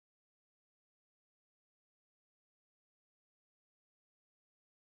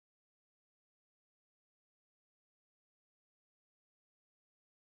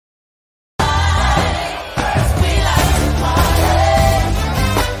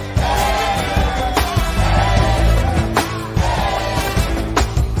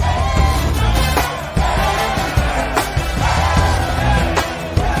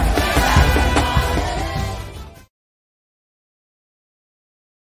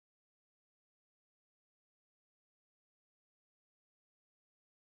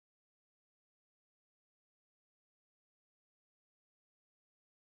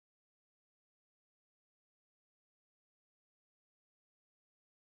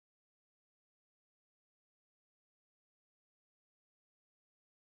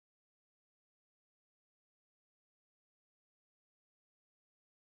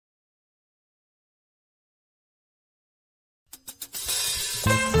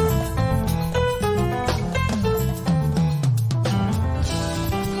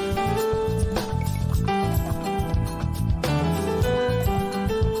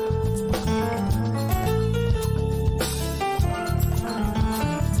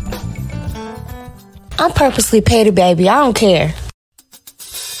I'm purposely petty, baby. I don't care.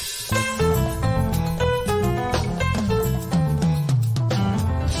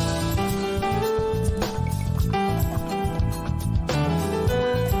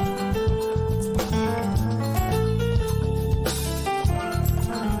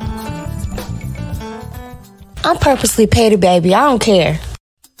 I'm purposely petty, baby. I don't care.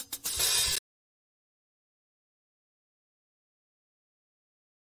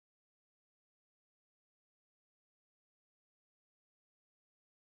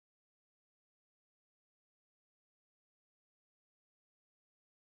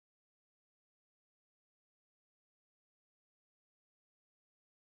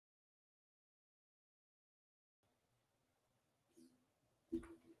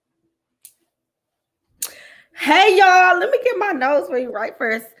 Hey, y'all. Let me get my nose ring right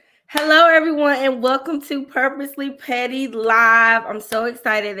first. Hello, everyone, and welcome to Purposely Petty Live. I'm so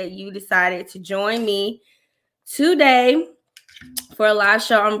excited that you decided to join me today for a live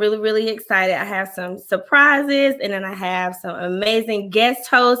show. I'm really, really excited. I have some surprises, and then I have some amazing guest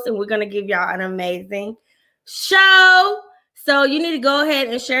hosts, and we're going to give y'all an amazing show. So you need to go ahead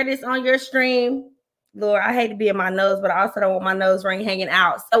and share this on your stream. Lord, I hate to be in my nose, but I also don't want my nose ring hanging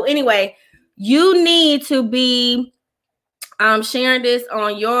out. So anyway, you need to be sharing this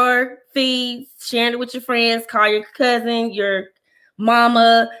on your feeds, sharing it with your friends, call your cousin, your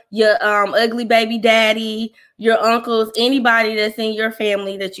mama, your ugly baby daddy, your uncles, anybody that's in your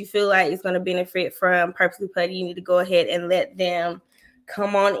family that you feel like is going to benefit from Purposely Petty. You need to go ahead and let them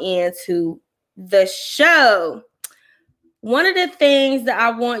come on into the show. One of the things that I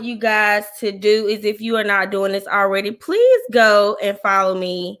want you guys to do is, if you are not doing this already, please go and follow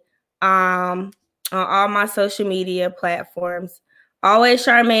me on all my social media platforms. Always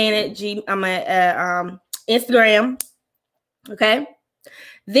Charmaine I'm at Instagram. Okay.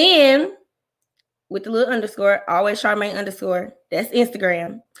 Then with the little underscore, always Charmaine underscore. That's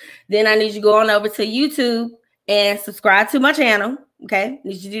Instagram. Then I need you to go on over to YouTube and subscribe to my channel. Okay.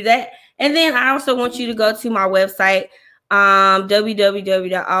 Need you to do that. And then I also want you to go to my website,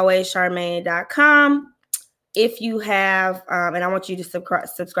 www.alwayscharmaine.com. If you have, and I want you to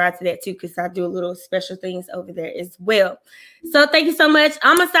subscribe to that too, because I do a little special things over there as well. So thank you so much.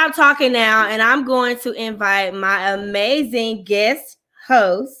 I'm going to stop talking now, and I'm going to invite my amazing guest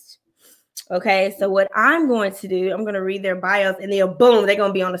host. Okay, so what I'm going to do, I'm going to read their bios, and then boom, they're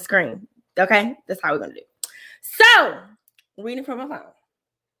going to be on the screen. Okay, that's how we're going to do. So, reading from my phone.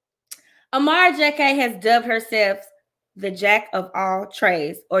 Amari Jacquet has dubbed herself the Jack of all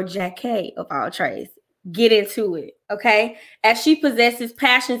trades, or Jacquet of all trades. Get into it, okay? As she possesses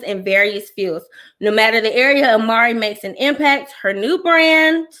passions in various fields. No matter the area, Amari makes an impact. Her new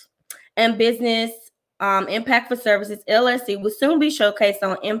brand and business, Impactful Services LLC, will soon be showcased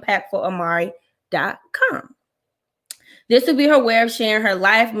on impactfulamari.com. This will be her way of sharing her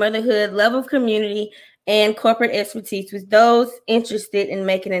life, motherhood, love of community, and corporate expertise with those interested in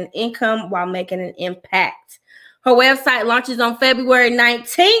making an income while making an impact. Her website launches on February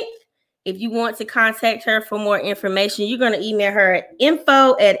 19th. If you want to contact her for more information, you're going to email her at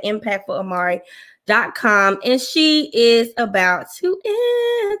info@impactfulamari.com, and she is about to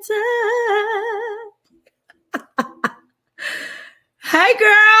enter. Hey,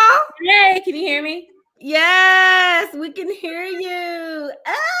 girl. Hey, can you hear me? Yes, we can hear you.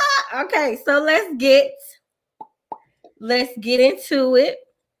 Okay, so let's get into it.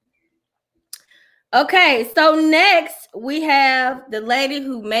 Okay, so next we have the lady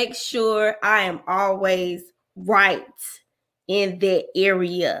who makes sure I am always right in that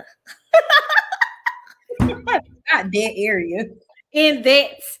area. Not that area. In that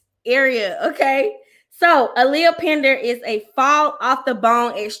area, okay? So Aaliyah Pender is a fall off the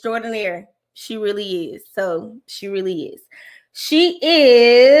bone extraordinaire. She really is. She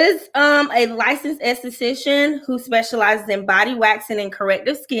is a licensed esthetician who specializes in body waxing and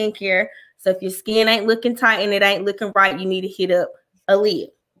corrective skincare. So if your skin ain't looking tight and it ain't looking right, you need to hit up Aaliyah.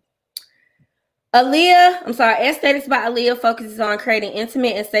 Aesthetics by Aaliyah focuses on creating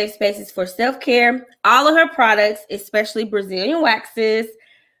intimate and safe spaces for self-care. All of her products, especially Brazilian waxes,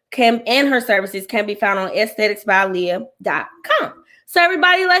 and her services can be found on aestheticsbyaaliyah.com. So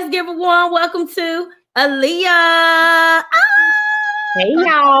everybody, let's give a warm welcome to Aaliyah. Hey,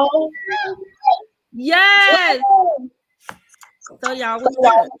 y'all. Yes. So y'all, what's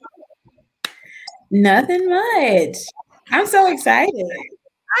up? Nothing much. I'm so excited.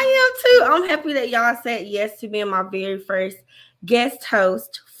 I am too. I'm happy that y'all said yes to being my very first guest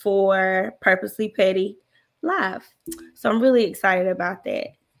host for Purposely Petty Live. So I'm really excited about that.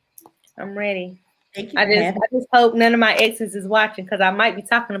 I'm ready. Thank you. I just hope none of my exes is watching, because I might be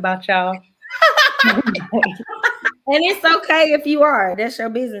talking about y'all. And it's okay if you are. That's your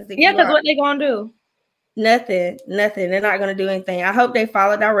business. Yeah, because what they gonna do? Nothing. They're not gonna do anything. I hope they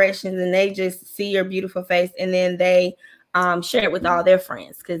follow directions and they just see your beautiful face and then they share it with all their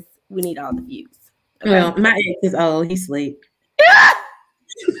friends because we need all the views. Okay? Well, my ex is old. He sleep.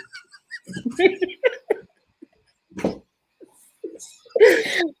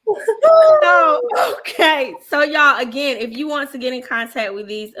 Okay. So y'all, again, if you want to get in contact with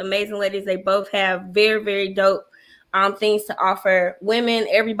these amazing ladies, they both have very, very dope things to offer women,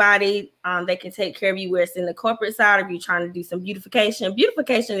 everybody. They can take care of you where it's in the corporate side, if you're trying to do some beautification.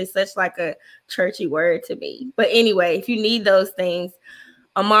 Beautification is such like a churchy word to me. But anyway, if you need those things,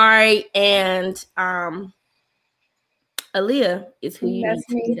 Amari and Aaliyah is who you need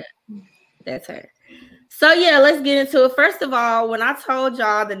to meet up. That's her. So yeah, let's get into it. First of all, when I told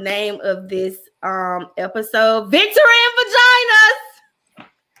y'all the name of this episode, Victory and Vaginas.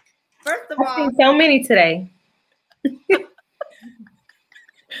 First of all, I've seen so many today.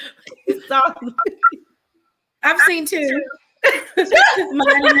 I've seen two. Hold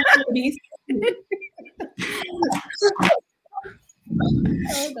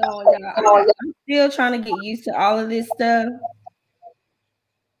on, y'all. I'm still trying to get used to all of this stuff.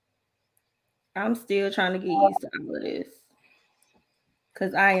 I'm still trying to get used to all of this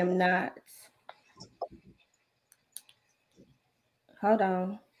because I am not. Hold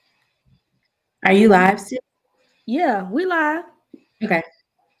on. Are you live still? Yeah, we live. Okay. Let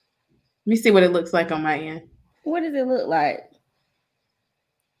me see what it looks like on my end. What does it look like?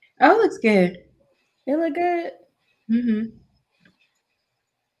 Oh, it looks good. It look good? Mm-hmm.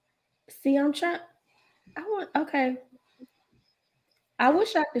 See, okay. I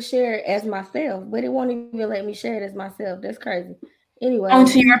wish I could share it as myself, but it won't even let me share it as myself. That's crazy. Anyway.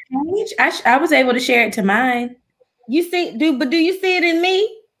 Onto your page? I was able to share it to mine. Do you see it in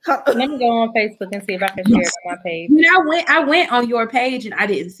me? Let me go on Facebook and see if I can share it on my page. I went on your page and I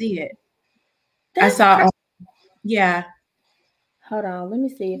didn't see it. I saw yeah. Hold on, let me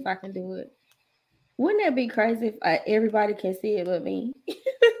see if I can do it. Wouldn't that be crazy if everybody can see it but me?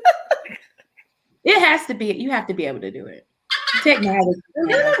 It has to be. You have to be able to do it. Technology. I'm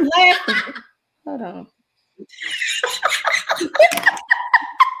laughing. Hold on.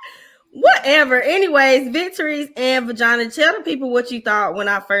 Whatever. Anyways, Victories and Vagina. Tell the people what you thought when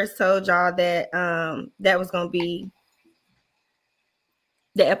I first told y'all that that was gonna be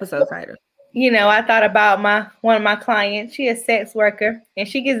the episode title. You know, I thought about one of my clients. She is a sex worker and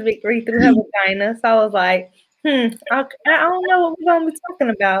she gets victory through her vagina. So I was like, I don't know what we're gonna be talking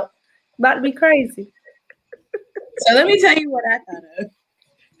about. About to be crazy. So let me tell you what I thought of.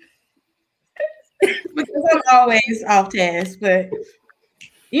 Because I'm always off task, but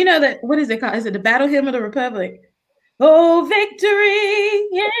you know that, what is it called? Is it the Battle Hymn of the Republic? Oh, victory!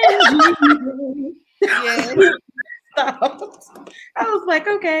 Yeah. I was like,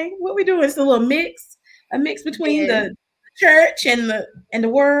 okay, what we doing? It's a little mix, a mix between the church and the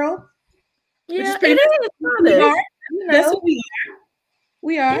world. Yeah, it is kind of. That's what we are.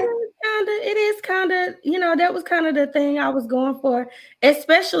 We are. It is kind of, that was kind of the thing I was going for,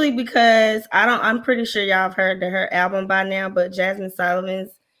 especially because I'm pretty sure y'all have heard her album by now, but Jasmine Sullivan's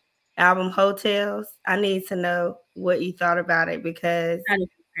album Hotels, I need to know what you thought about it, because that is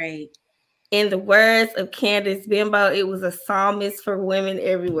great. In the words of Candace Bimbo, it was a psalmist for women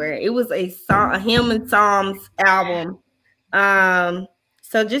everywhere. It was a hymn and psalms album.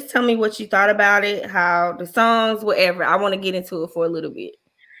 So just tell me what you thought about it, how the songs, whatever. I want to get into it for a little bit.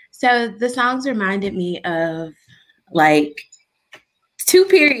 So the songs reminded me of like two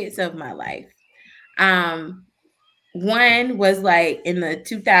periods of my life. One was like in the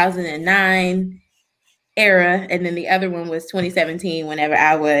 2009 era, and then the other one was 2017, whenever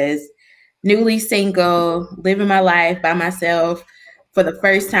I was newly single, living my life by myself for the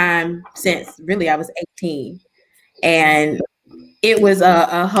first time since really I was 18. And it was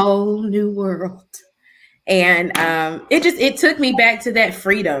a whole new world. And it took me back to that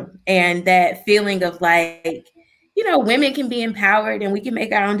freedom and that feeling of like, women can be empowered and we can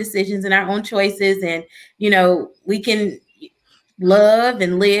make our own decisions and our own choices. And, we can love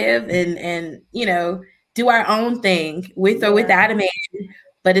and live and do our own thing with or without a man.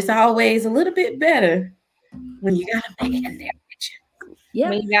 But it's always a little bit better when you got a man there with you. Yeah.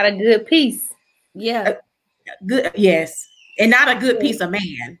 When you got a good piece. Yeah. Good. Yes. And not a good piece of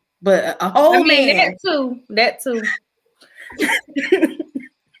man, but a whole man. That too.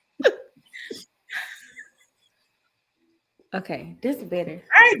 Okay, this is better.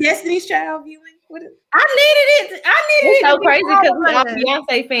 All right, Destiny's Child viewing. I needed it. It's so crazy because I'm a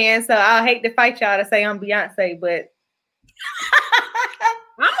Beyonce fan, so I hate to fight y'all to say I'm Beyonce, but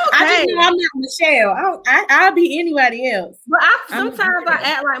okay. know I'm not Michelle. I'll be anybody else. But sometimes I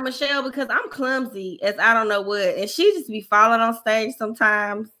act like Michelle because I'm clumsy as I don't know what, and she just be falling on stage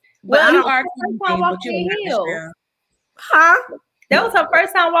sometimes. Well, But you are walking in heels. Huh? That was her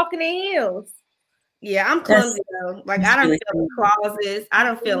first time walking in heels. Yeah, I'm clumsy though. Like I don't feel in closets. I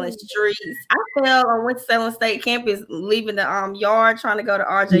don't feel in streets. I fell on Winston-Salem State campus leaving the yard trying to go to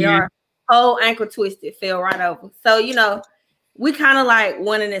RJR. Yeah. Whole ankle twisted, fell right over. So we kind of like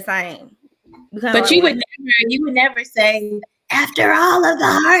one and the same. But you would never say after all of the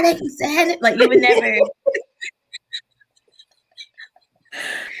heartache and sadness, like you would never.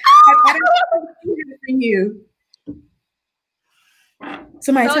 I don't know from you.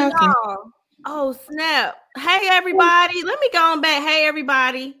 Somebody talking. Oh snap! Hey everybody, let me go on back. Hey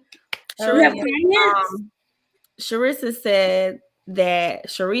everybody. Sharissa said that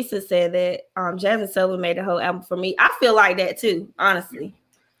Jazmine Sullivan made the whole album for me. I feel like that too, honestly.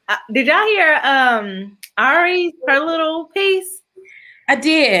 Did y'all hear Ari's her little piece? I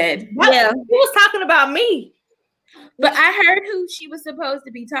did. Yeah, she was talking about me. But I heard who she was supposed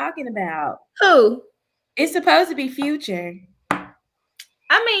to be talking about. Who? It's supposed to be Future.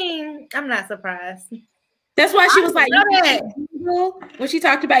 I mean, I'm not surprised. That's why she was like, Google, when she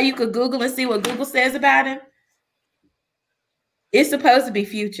talked about you could Google and see what Google says about him. It's supposed to be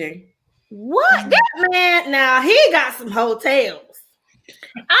Future. What? That man, now he got some hotels.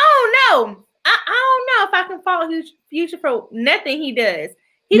 I don't know. I don't know if I can follow Future for nothing he does.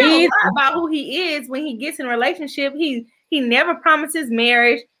 He don't lie about who he is when he gets in a relationship. He never promises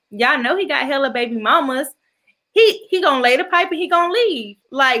marriage. Y'all know he got hella baby mamas. He gonna lay the pipe and he gonna leave.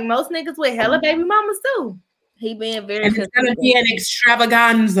 Like most niggas with hella baby mamas too. He being very. And it's gonna be an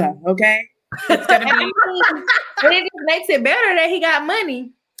extravaganza, okay? It's gonna be. But it just makes it better that he got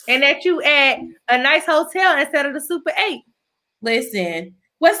money and that you at a nice hotel instead of the Super 8. Listen,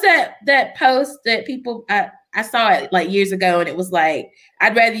 what's that post that people I saw it like years ago, and it was like,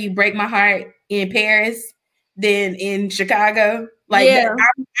 I'd rather you break my heart in Paris than in Chicago. Like, yeah.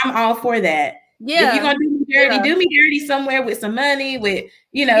 I'm all for that. Yeah. If you're gonna do me dirty somewhere with some money, with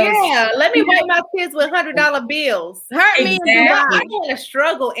Yeah, let me wipe my kids with $100 bills. Hurt me. I want to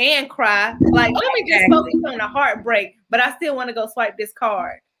struggle and cry. Like, let me just focus on the heartbreak, but I still want to go swipe this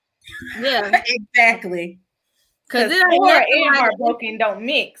card. Yeah, exactly. Because poor and heartbroken don't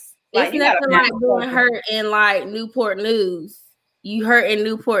mix. Like, it's nothing like being hurt in like Newport News. You hurt in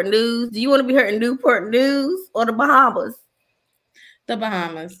Newport News. Do you want to be hurt in Newport News or the Bahamas? The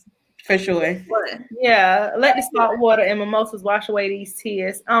Bahamas. For sure. Yeah, let the salt water and mimosas wash away these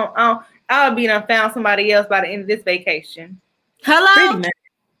tears. I'll be done found somebody else by the end of this vacation. Hello.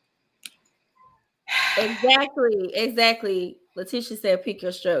 Exactly. Letitia said, "Pick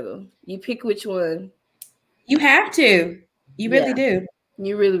your struggle. You pick which one. You have to. You really do.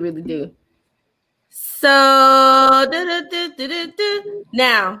 You really, really do." So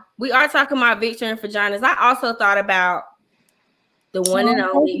now we are talking about Victor and vaginas. I also thought about the one and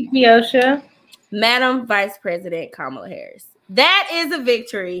only Yosha, Madam Vice President Kamala Harris. That is a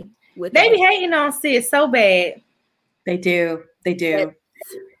victory. They be hating on sis so bad. They do. They do.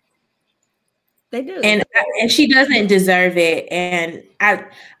 And she doesn't deserve it. And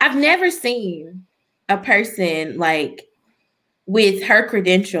I've never seen a person like with her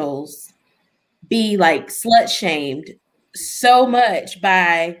credentials be like slut shamed so much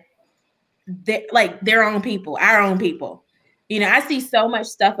by their own people, our own people. I see so much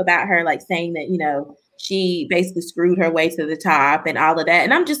stuff about her, like saying that, she basically screwed her way to the top and all of that.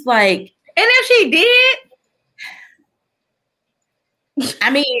 And I'm just like, and if she did,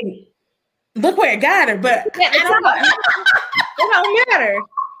 I mean, look where it got her, but it don't matter.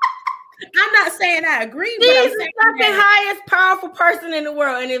 I'm not saying I agree, but I'm saying the highest powerful person in the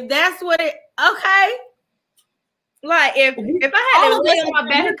world. And if that's what okay. Like if I had to lay on my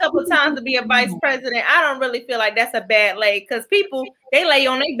back a couple of times to be a vice president, I don't really feel like that's a bad lay because people they lay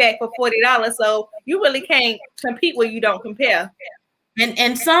on their back for $40, so you really can't compete where you don't compare.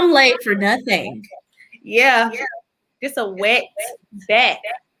 And some lay for nothing. Yeah, just a wet back.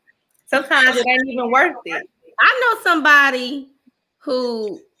 Sometimes it ain't even worth it. I know somebody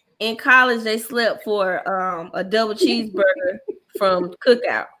who in college they slept for a double cheeseburger from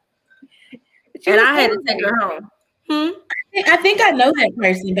Cookout, and I had to take her home. I think I know that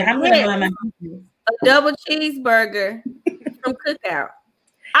person, but I'm gonna know a double cheeseburger from Cookout.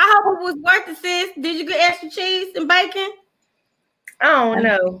 I hope it was worth it, sis. Did you get extra cheese and bacon? I don't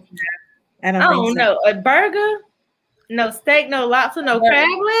know. I don't know. A burger, no steak, no lobster, no crab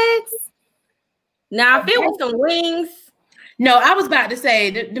legs. Now, if it was some wings. No, I was about to say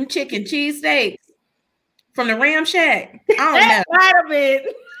them chicken cheese steaks from the Ram Shack. I don't know. Might have been.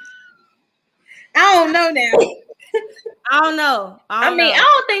 I don't know now. I don't know. I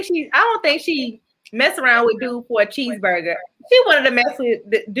don't think she mess around with dude for a cheeseburger. She wanted to mess with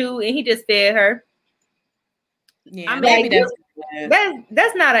the dude, and he just fed her. Yeah, maybe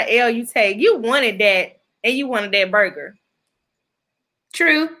that's not an L you take. You wanted that, and you wanted that burger.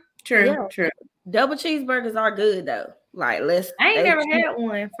 True. Double cheeseburgers are good though. Like, I ain't never had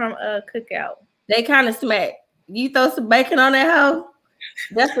one from a Cookout. They kind of smack. You throw some bacon on that hoe,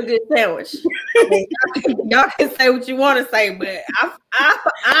 that's a good sandwich. Y'all can say what you want to say, but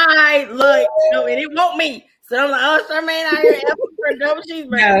I look, and it won't me. So I'm like, oh, Charmaine out here asking for a double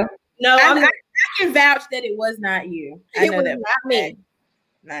cheeseburger. No, I can vouch that it was not you. I know that was not me.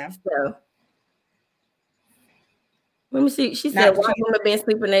 No. So let me see. She said white women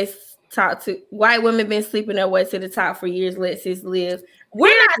been sleeping their way to the top for years. Let sis live.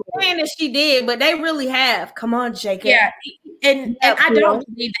 We're not saying that she did, but they really have. Come on, Jacob. Yeah, and I don't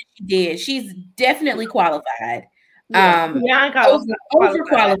believe that she did. She's definitely qualified. Yeah.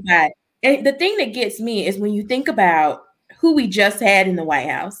 Overqualified. And the thing that gets me is when you think about who we just had in the White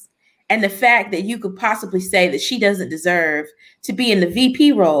House and the fact that you could possibly say that she doesn't deserve to be in the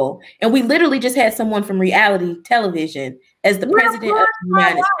VP role. And we literally just had someone from reality television as the president of the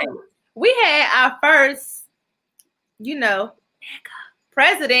United States. We had our first,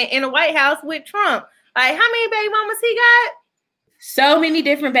 president in the White House with Trump. Like, how many baby mamas he got? So many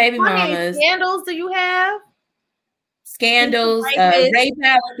different baby mamas. How many scandals do you have? Scandals, rape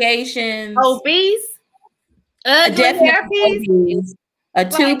allegations, obese, obese, a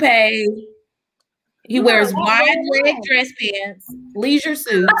toupee. He wears wide leg dress pants, leisure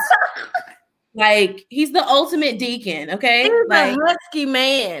suits. Like, he's the ultimate deacon, okay? He's a husky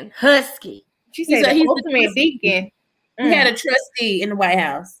man. Husky. She said he's the ultimate deacon. He had a trustee in the White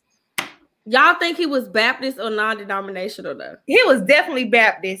House. Y'all think he was Baptist or non-denominational though? He was definitely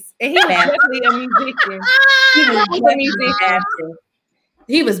Baptist, and he was definitely a musician.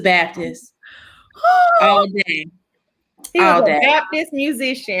 He was Baptist all day. He was a Baptist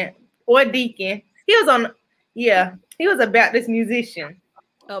musician or deacon. He was a Baptist musician.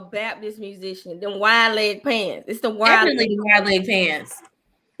 A Baptist musician. Them wide leg pants. It's the wide leg pants.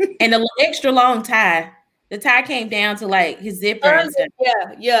 And the extra long tie. The tie came down to like his zipper and stuff.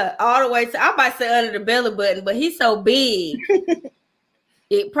 Yeah, all the way to, I'm about to say under the belly button, but he's so big.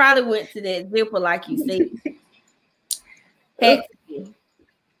 It probably went to that zipper, like you said.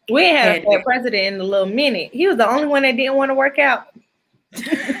 We ain't had a president in a little minute. He was the only one that didn't want to work out.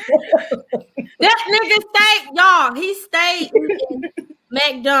 That nigga stayed, y'all. He stayed in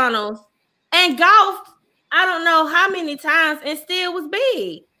McDonald's and golfed, I don't know how many times, and still was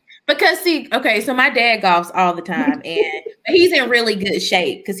big. Because so my dad golfs all the time, and he's in really good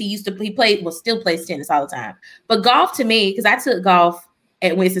shape because still plays tennis all the time. But golf to me, because I took golf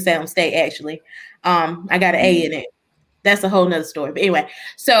at Winston-Salem State, actually, I got an A in it. That's a whole nother story. But anyway,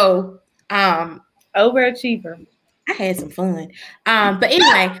 so overachiever. I had some fun. But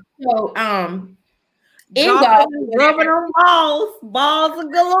anyway, so in golf, rubbing on balls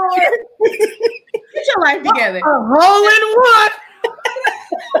of galore. Get your life together. A hole in one.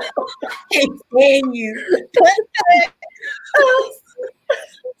 Can't stand you.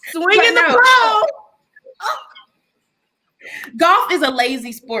 Swinging the ball. Golf is a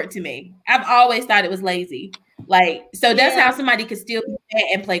lazy sport to me. I've always thought it was lazy. Like, so that's how somebody could still be fat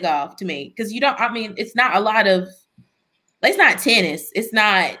and play golf to me. Because it's not a lot of, it's not tennis. It's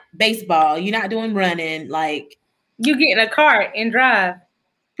not baseball. You're not doing running. Like, you get in a cart and drive.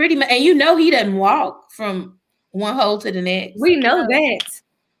 Pretty much. And he doesn't walk from one hole to the next. We know that.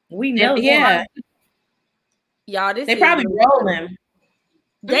 We know that. Y'all, they probably roll him.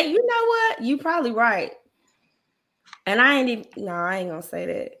 You know what? You probably right. And I ain't gonna say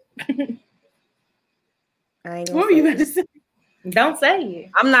that. What were you about to say? Don't say it.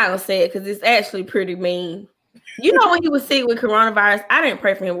 I'm not gonna say it because it's actually pretty mean. You know, when he was sick with coronavirus, I didn't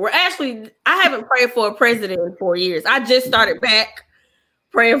pray for him. I haven't prayed for a president in 4 years. I just started back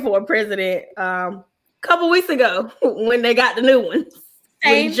praying for a president a couple weeks ago when they got the new ones.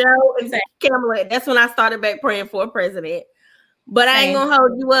 With Joe and Kamala. That's when I started back praying for a president. But I ain't gonna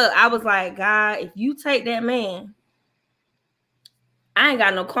hold you up. I was like, God, if you take that man, I ain't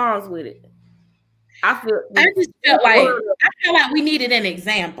got no qualms with it. I just felt like we needed an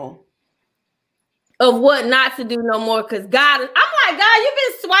example of what not to do no more. Because God, I'm like, God, you've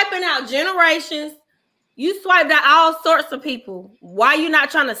been swiping out generations. You swiped out all sorts of people. Why you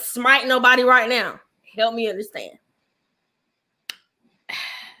not trying to smite nobody right now? Help me understand.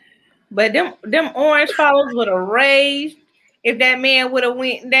 But them orange followers would have raged if that man would have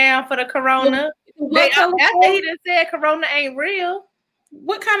went down for the corona. After he done said corona ain't real.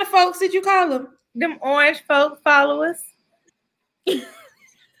 What kind of folks did you call them? Them orange folk followers.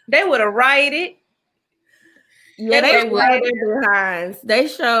 They would have rioted. Yeah, they showed their behinds. They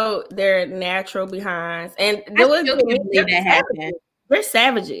showed their natural behinds, and I still can't believe that happened. They're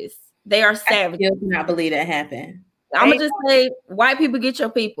savages. They are savages. I still cannot believe that happened. I'm gonna just say, white people get your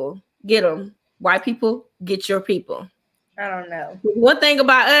people. Get them. White people get your people. I don't know. One thing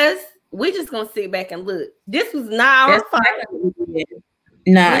about us, we just gonna sit back and look. This was not our fight.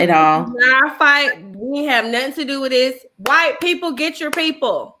 Not at all. Not our fight. We have nothing to do with this. White people get your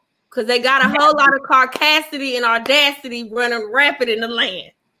people. Because they got a whole lot of caucasity and audacity running rapid in the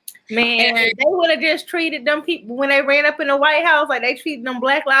land. Man, if they would have just treated them people when they ran up in the White House like they treated them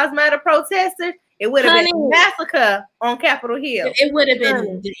Black Lives Matter protesters, it would have been a massacre on Capitol Hill. It would have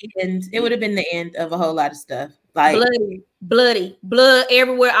been the end. It would have been the end of a whole lot of stuff. Like blood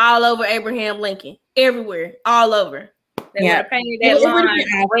everywhere, all over Abraham Lincoln. Everywhere, all over. They would have painted that line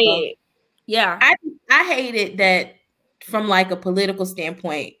red. Yeah. I hated that from like a political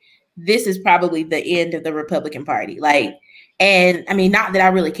standpoint. This is probably the end of the Republican Party. Like, and I mean, not that I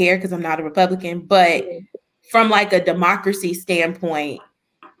really care because I'm not a Republican, but from like a democracy standpoint,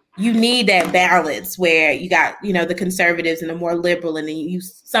 you need that balance where you got, you know, the conservatives and the more liberal, and then you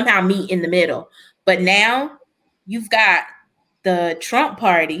somehow meet in the middle. But now you've got the Trump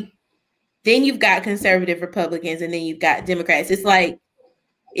party, then you've got conservative Republicans, and then you've got Democrats. It's like,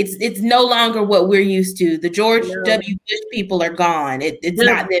 it's no longer what we're used to. The George W. Bush people are gone. It's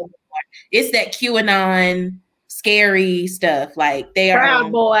not them. It's that QAnon scary stuff. Like they are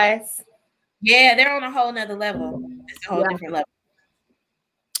Proud Boys. Yeah, they're on a whole nother level. It's a whole different level.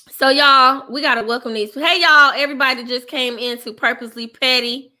 So y'all, we gotta welcome these. Hey y'all, everybody just came into Purposely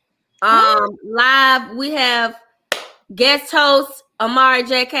Petty. Live. We have guest host Amari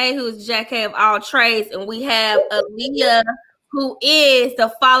JK, who is JK of all trades, and we have Aaliyah, who is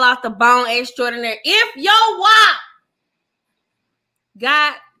the fall off the bone extraordinaire. If your wife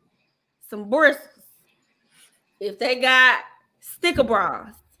got some bristles, if they got sticker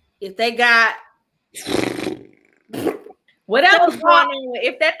bras, if they got whatever's going on,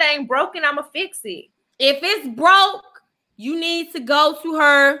 if that thing broken, I'ma fix it. If it's broke, you need to go to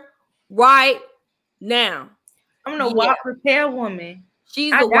her right now. I'm gonna walk repair woman.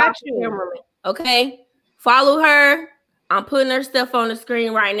 She's a walk repair woman. Okay, follow her. I'm putting her stuff on the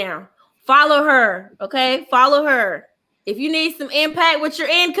screen right now. Follow her. Okay, follow her. If you need some impact with your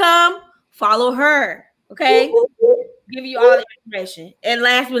income, follow her. Okay, give you all the information. And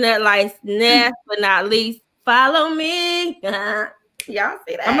last but not least, follow me. Y'all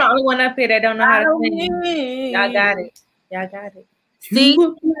see that? I'm the only one up here that don't know how to sing. Y'all got it. Y'all got it. See,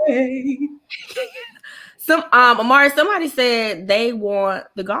 Amari, somebody said they want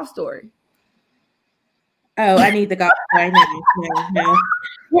the golf story. Oh, I need the golf story. No.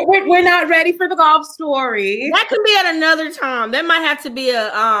 We're not ready for the golf story. That could be at another time. That might have to be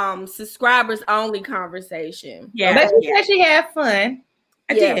a subscribers only conversation. Yeah, but she said she had fun.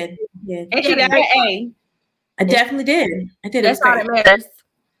 I did. And she got an A. I definitely did. I did. That's all that matters.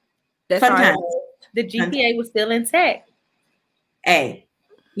 That's all that matters. The GPA was still intact. A.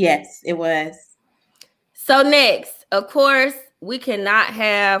 Yes, it was. So next, of course, we cannot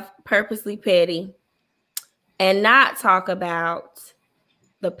have Purposely Petty and not talk about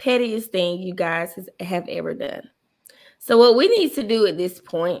the pettiest thing you guys have ever done. So what we need to do at this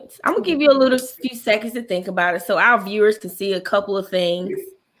point, I'm gonna give you a few seconds to think about it so our viewers can see a couple of things.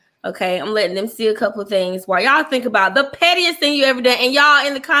 Okay, I'm letting them see a couple of things while y'all think about the pettiest thing you ever done. And y'all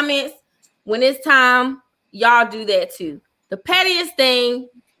in the comments, when it's time, y'all do that too. The pettiest thing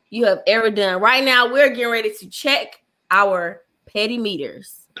you have ever done. Right now, we're getting ready to check our petty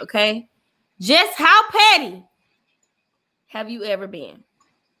meters. Okay, just how petty have you ever been?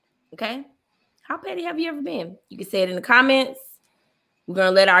 Okay, how petty have you ever been? You can say it in the comments. We're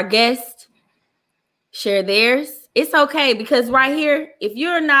gonna let our guests share theirs. It's okay, because right here, if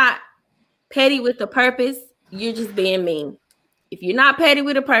you're not petty with a purpose, you're just being mean. If you're not petty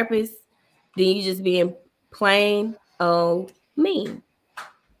with a purpose, then you're just being plain old mean.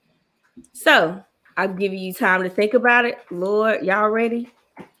 So I'll give you time to think about it. Lord, y'all ready?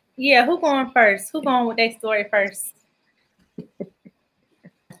 Yeah, who going first? Who going with their story first?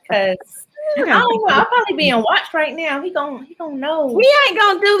 Because I don't know. I'm probably being watched right now. He gonna know. We ain't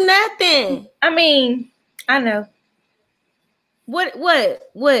gonna do nothing. I mean, I know. What is he gonna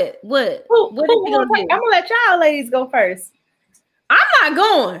do? I'm gonna let y'all ladies go first. I'm not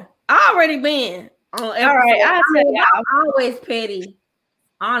going. I already been on episode. All right, I'll tell y'all. I'm always petty.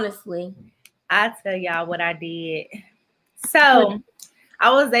 Honestly, I'll tell y'all what I did. So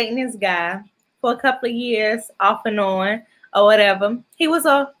I was dating this guy for a couple of years, off and on, or whatever. He was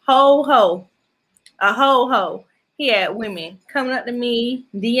a ho. a whole hoe. He had women coming up to me,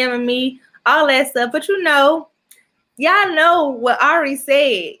 DMing me, all that stuff. But you know, y'all know what Ari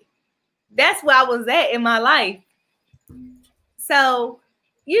said. That's where I was at in my life. So,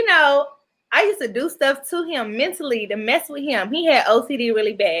 you know, I used to do stuff to him mentally to mess with him. He had OCD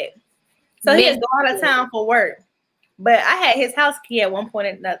really bad. So he had to go out of town for work. But I had his house key at one point or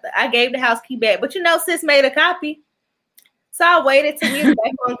another. I gave the house key back. But you know, sis made a copy. So I waited till we were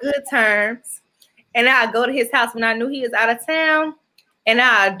back on good terms. And I'd go to his house when I knew he was out of town. And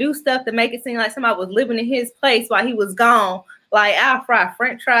I'd do stuff to make it seem like somebody was living in his place while he was gone. Like I'd fry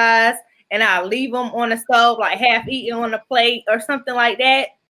French fries. And I'll leave them on the stove, like half eaten on the plate or something like that.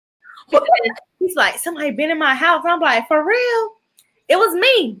 He's like, somebody been in my house. I'm like, for real? It was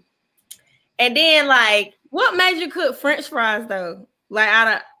me. And then, like, what made you cook French fries though? Like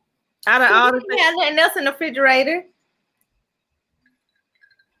out of all the things. Yeah, nothing else in the refrigerator.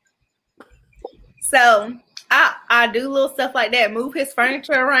 So I do little stuff like that, move his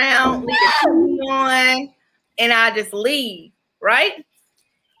furniture around, leave the TV on, and I just leave, right?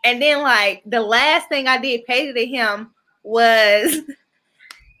 And then, like, the last thing I did pay to him was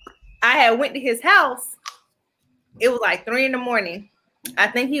I had went to his house. It was like 3 a.m. I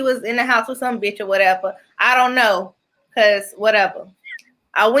think he was in the house with some bitch or whatever. I don't know, because whatever.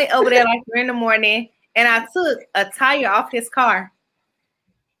 I went over there like 3 a.m. and I took a tire off his car.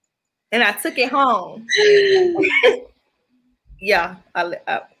 And I took it home. Yeah,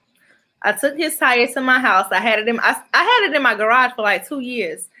 I took his tire to my house. I had it in my garage for like 2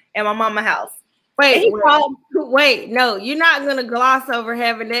 years at my mama's house. Wait, no, you're not gonna gloss over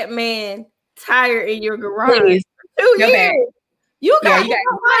having that man tire in your garage. Please. 2 years. Bad. You got tire.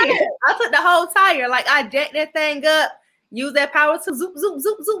 I took the whole tire. Like I jacked that thing up, use that power to zoop, zoop,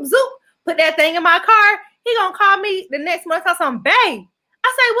 zoop, zoop, zoop, put that thing in my car. He gonna call me the next month. Tell some babe.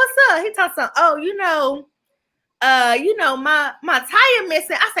 I say, what's up? He talks some, oh, you know, my tire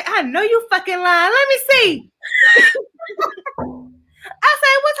missing. I say, I know you fucking lying. Let me see. I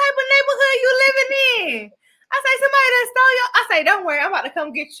say, what type of neighborhood you living in? I say, somebody that stole your. I say, don't worry, I'm about to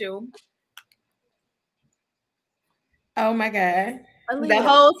come get you. Oh my God. The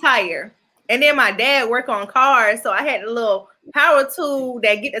whole tire. And then my dad worked on cars, so I had the little power tool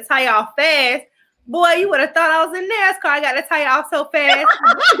that get the tire off fast. Boy, you would have thought I was in NASCAR. I got the tire off so fast. I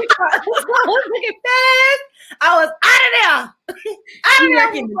was looking fast. I was out of there. Out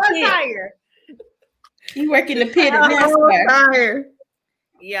of there with one tire. You work in the pit of NASCAR.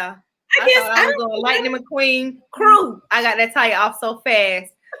 Yeah. I guess I was on Lightning McQueen crew. I got that tire off so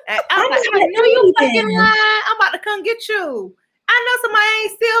fast. I was like, I know you fucking lying. I'm about to come get you. I know somebody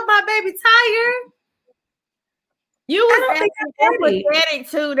ain't steal my baby tire. You were acting empathetic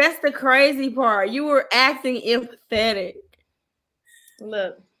too. That's the crazy part. You were acting empathetic.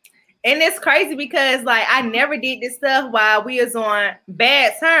 Look, and it's crazy because like I never did this stuff while we was on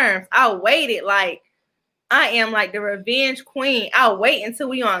bad terms. I waited. Like I am like the revenge queen. I'll wait until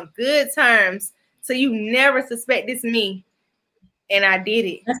we on good terms so you never suspect it's me. And I did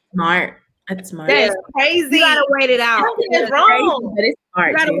it. That's smart. That's smart. That's crazy. You gotta wait it out. It's wrong. Crazy, but it's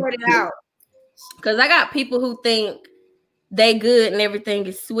smart. You gotta wait it out. Because I got people who think they good and everything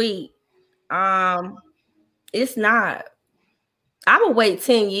is sweet. It's not. I would wait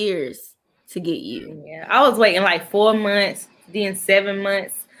 10 years to get you. Yeah, I was waiting like 4 months, then 7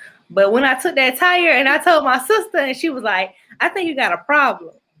 months. But when I took that tire and I told my sister, and she was like, I think you got a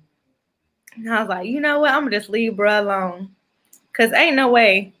problem. And I was like, you know what? I'm gonna just leave bro alone. Cause ain't no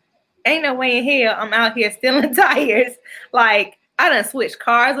way in hell I'm out here stealing tires. Like I done switched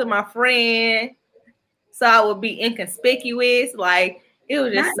cars with my friend. So I would be inconspicuous. Like it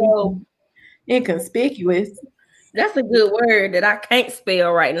was just so inconspicuous. That's a good word that I can't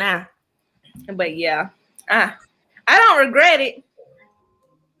spell right now. But yeah, I don't regret it.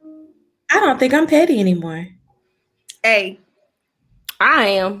 I don't think I'm petty anymore. Hey, I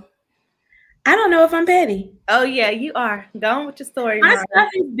am. I don't know if I'm petty. Oh yeah, you are. Go on with your story. My stuff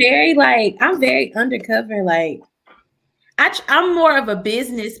is very like I'm very undercover. Like I'm more of a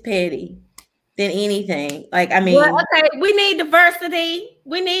business petty than anything. Like I mean, well, okay, we need diversity.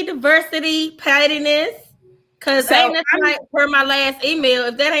 We need diversity, pettiness. Cause ain't nothing like per my last email.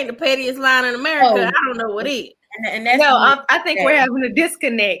 If that ain't the pettiest line in America, I don't know what is. And that's I think we're having a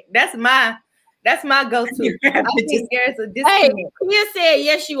disconnect. That's my go-to. I think there's a disconnect. Hey, Kia said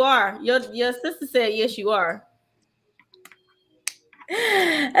yes, you are. Your sister said yes, you are.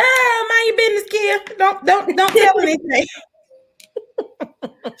 Mind your business, Kia. Don't tell anything.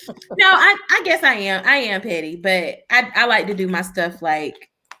 No, I guess I am petty, but I like to do my stuff like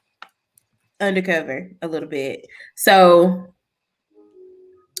undercover a little bit. So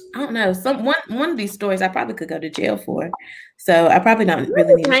I don't know. One of these stories I probably could go to jail for. So I probably don't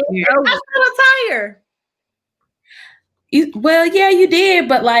really need to share. I spilled a tire. Well, yeah, you did,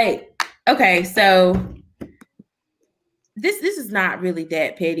 but like, okay, so this is not really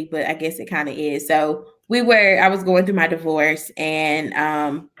that petty, but I guess it kind of is. So I was going through my divorce, and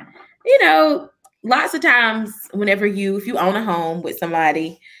lots of times whenever if you own a home with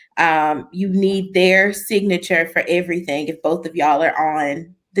somebody, you need their signature for everything. If both of y'all are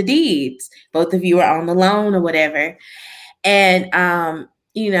on the deeds, both of you are on the loan or whatever. And I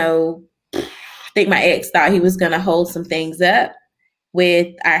think my ex thought he was going to hold some things up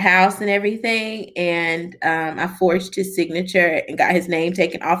with our house and everything. And I forged his signature and got his name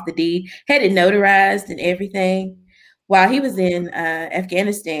taken off the deed, had it notarized and everything while he was in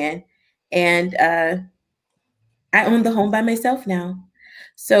Afghanistan. And I own the home by myself now.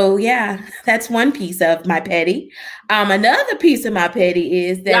 So yeah, that's one piece of my petty. Another piece of my petty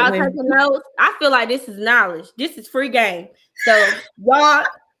is that y'all taking notes. I feel like this is knowledge. This is free game. So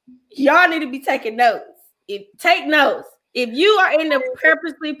y'all need to be taking notes. Take notes. If you are in the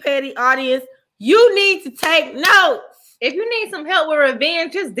Purposely Petty audience, you need to take notes. If you need some help with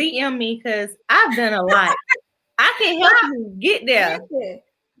revenge, just DM me because I've done a lot. I can help you get there.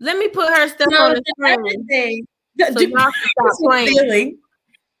 Let me put her stuff on the screen. So y'all can stop playing.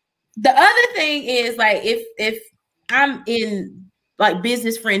 The other thing is like if I'm in like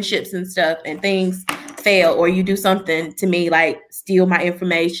business friendships and stuff and things fail or you do something to me like steal my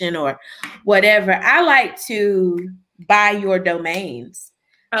information or whatever, I like to buy your domains.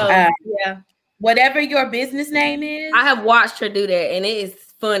 Oh, yeah. Whatever your business name is. I have watched her do that and it is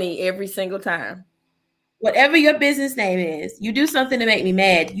funny every single time. Whatever your business name is, you do something to make me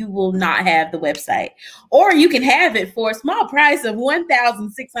mad, you will not have the website. Or you can have it for a small price of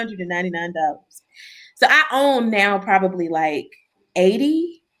 $1,699. So I own now probably like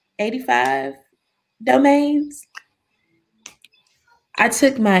 80, 85 domains. I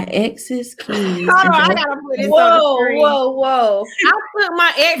took my ex's keys. I gotta put this whoa. I took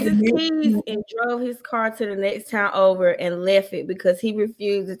my ex's keys and drove his car to the next town over and left it because he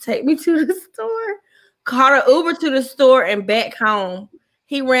refused to take me to the store. Caught an Uber to the store and back home.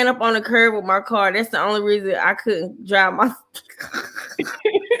 He ran up on the curb with my car. That's the only reason I couldn't drive my.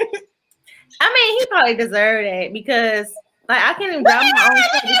 I mean, he probably deserved that because, like, I can't even drive my own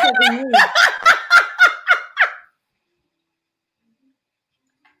car because of you.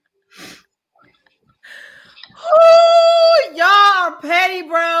 Ooh, y'all are petty,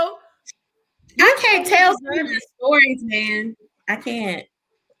 bro. I can't tell some of the stories, man. I can't.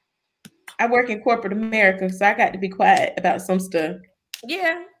 I work in corporate America, so I got to be quiet about some stuff.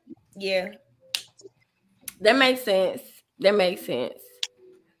 Yeah. That makes sense.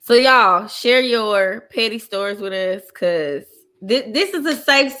 So y'all, share your petty stories with us because this is a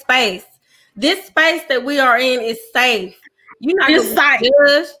safe space. This space that we are in is safe. You're not going to be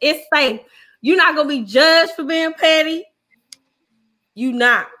judged. It's safe. You're not going to be judged for being petty. You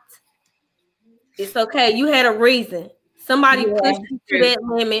not. It's okay. You had a reason. Somebody pushed you to that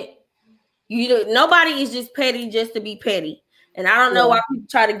limit. Nobody is just petty just to be petty. And I don't know why people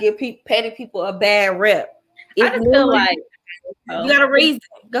try to give petty people a bad rep. I just feel like you got a reason.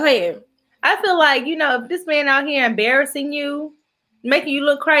 Go ahead. I feel like, if this man out here embarrassing you, making you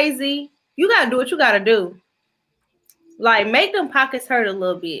look crazy, you got to do what you got to do. Like, make them pockets hurt a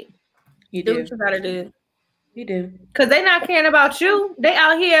little bit. You do what you got to do. You do. Because they not caring about you. They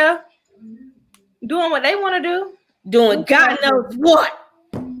out here doing what they want to do. Doing God knows what.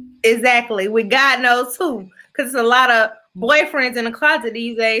 Exactly. With God knows who. Because there's a lot of boyfriends in the closet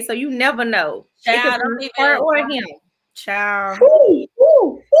these days, so you never know. Child, her or him. Child.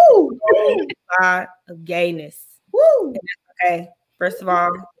 Woo. God of gayness. Woo. Okay. First of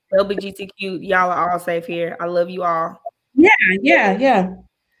all, LGBTQ, y'all are all safe here. I love you all. Yeah.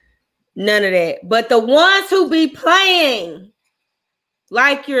 None of that. But the ones who be playing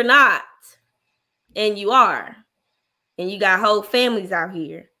like you're not, and you are, and you got whole families out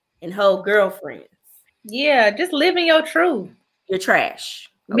here and whole girlfriends. Yeah, just live in your truth. You're trash.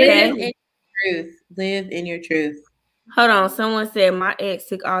 Okay. Live in your truth. Hold on. Someone said my ex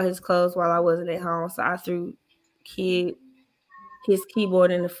took all his clothes while I wasn't at home, so I threw his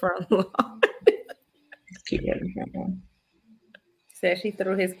keyboard in the front lawn. Said she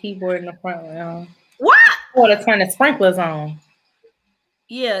threw his keyboard in the front lawn. What? Or to turn the sprinklers on.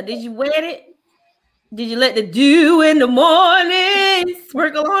 Yeah. Did you wet it? Did you let the dew in the morning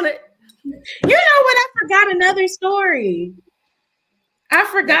sprinkle on it? You know what? I forgot another story. I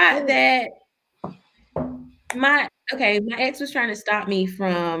forgot that my ex was trying to stop me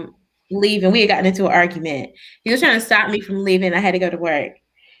from leaving. We had gotten into an argument. He was trying to stop me from leaving. I had to go to work.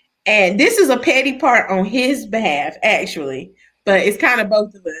 And this is a petty part on his behalf, actually, but it's kind of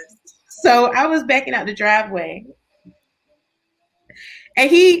both of us. So I was backing out the driveway, and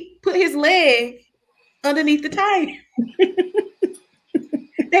he put his leg underneath the tire.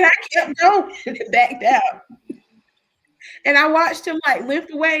 And I kept going and it backed out. And I watched him like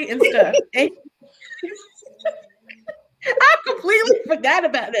lift away and stuff. And I completely forgot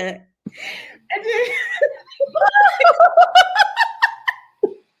about that. And then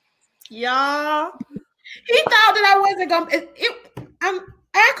Y'all, he thought that I wasn't gonna.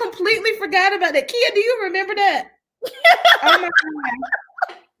 I completely forgot about that. Kia, do you remember that? Oh my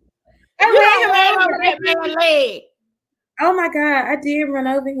god! I ran him over that man's leg. Oh my god! I did run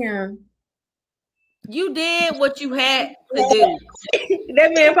over him. You did what you had to do.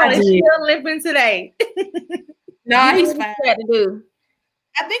 That man probably still living today. No, he's fine. Had to do.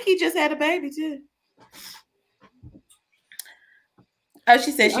 I think he just had a baby too. Oh,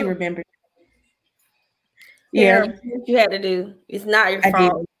 she said she remembered. Yeah, what you had to do. It's not your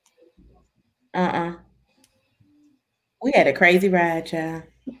fault. We had a crazy ride, child.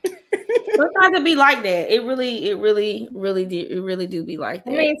 Sometimes it be like that. It really do be like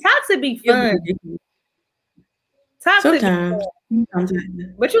that. I mean, toxic be fun. Toxic sometimes.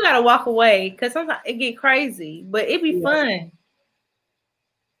 But you gotta walk away because sometimes it get crazy. But it be fun.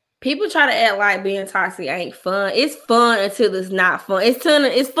 People try to act like being toxic ain't fun. It's fun until it's not fun. It's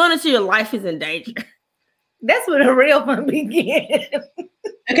fun until your life is in danger. That's where the real fun begins.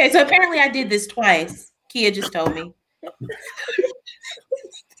 Okay, so apparently I did this twice. Kia just told me.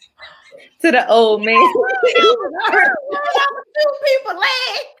 To the old man. Two people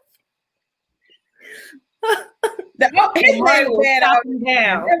his leg was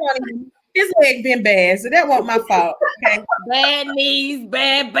bad. His leg been bad, so that wasn't my fault. Okay. Bad knees,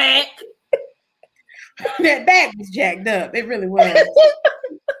 bad back. That back was jacked up. It really was.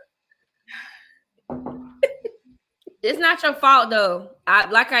 It's not your fault though.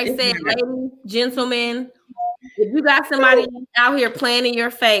 Like I said, ladies, gentlemen, if you got somebody out here playing in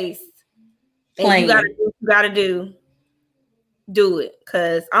your face, and you gotta do it.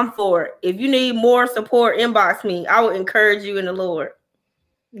 Cause I'm for it. If you need more support, inbox me. I would encourage you in the Lord.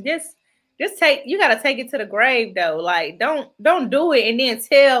 You gotta take it to the grave though. Like don't do it and then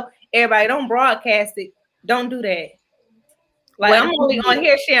tell everybody, don't broadcast it. Don't do that. Like I'm only on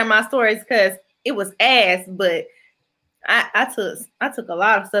here sharing my stories because it was ass, but I took a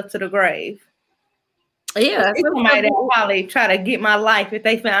lot of stuff to the grave. Yeah, somebody that probably try to get my life if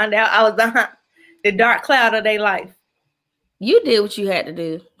they found out I was behind the dark cloud of their life. You did what you had to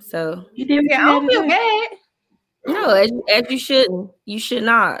do. So you did. Yeah, I don't feel bad. No, as you shouldn't. You should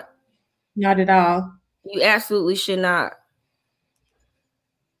not. Not at all. You absolutely should not.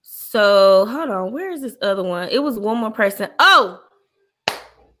 So hold on. Where is this other one? It was one more person. Oh,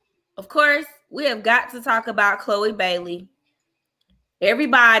 of course, we have got to talk about Chloe Bailey.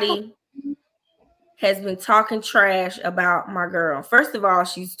 Everybody has been talking trash about my girl. First of all,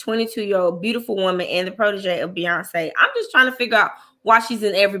 she's a 22-year-old beautiful woman and the protege of Beyonce. I'm just trying to figure out why she's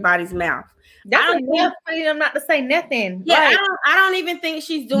in everybody's mouth. That's enough for them not to say nothing. Yeah, like, I don't even think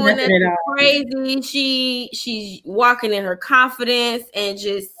she's doing nothing crazy. She's walking in her confidence and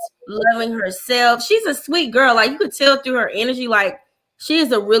just loving herself. She's a sweet girl. Like you could tell through her energy. Like she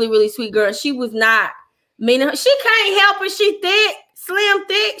is a really, really sweet girl. She was not meaning. She can't help it. She thick, slim,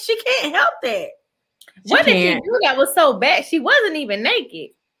 thick. She can't help that. What did she do that was so bad? She wasn't even naked.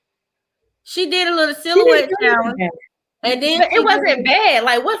 She did a little silhouette challenge. And then it wasn't bad.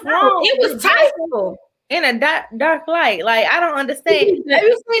 Like, what's wrong? It was tasteful in a dark light. Like, I don't understand. Have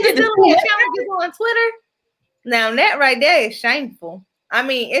you seen the silhouette challenges on Twitter? Now that right there is shameful. I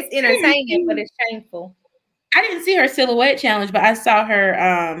mean, it's entertaining, but it's shameful. I didn't see her silhouette challenge, but I saw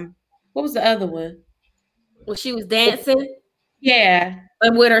her. What was the other one? Well, she was dancing. Yeah,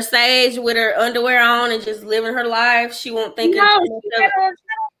 and with her sage, with her underwear on, and just living her life. She won't think. No, she had on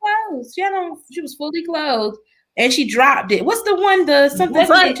clothes. She was fully clothed. And she dropped it. What's the one? The something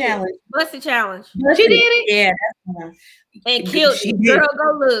challenge. Busted challenge. She did it. Yeah, that's one. And killed it. Girl,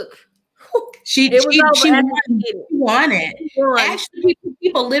 go look. She won it. Actually,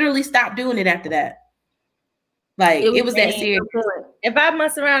 people literally stopped doing it after that. Like it was that serious. If I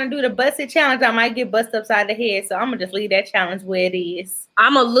mess around and do the busted challenge, I might get busted upside the head. So I'm gonna just leave that challenge where it is.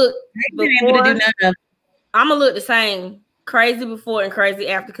 I'm gonna look. I'm gonna look the same. Crazy before and crazy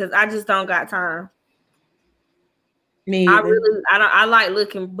after because I just don't got time. Me I like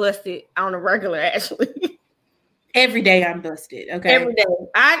looking busted on a regular actually. Every day I'm busted. Okay. Every day.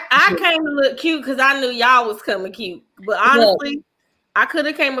 I came to look cute because I knew y'all was coming cute. But honestly, I could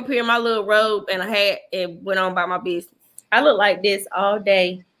have came up here in my little robe and a hat and went on by my business. I look like this all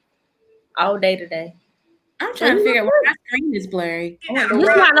day. all day today. I'm trying to figure out why my screen is blurry. It's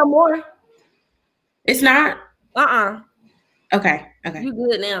not no more. It's not? Okay. You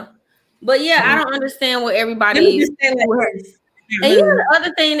good now. But yeah, I don't understand what everybody is. And the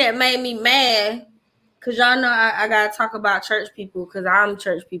other thing that made me mad, because y'all know I gotta talk about church people, because I'm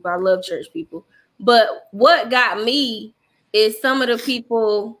church people. I love church people. But what got me is some of the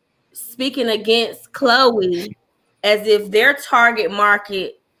people speaking against Chloe as if their target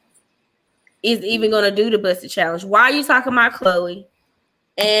market is even going to do the Busted Challenge. Why are you talking about Chloe?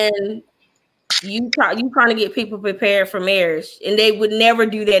 And you trying to get people prepared for marriage, and they would never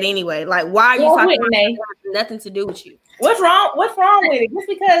do that anyway. Like, why are you talking about that? Nothing to do with you. What's wrong with it? Just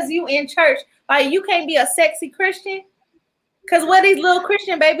because you in church, like you can't be a sexy Christian? Because where these little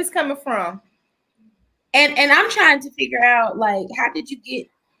Christian babies coming from? And I'm trying to figure out, like, how did you get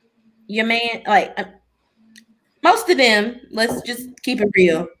your man? Like, most of them, let's just keep it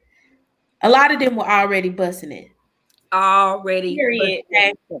real. A lot of them were already busting it. Period.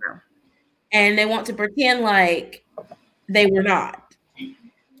 And they want to pretend like they were not.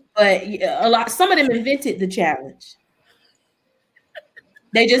 But some of them invented the challenge.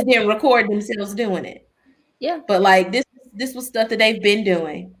 They just didn't record themselves doing it. Yeah. But like this was stuff that they've been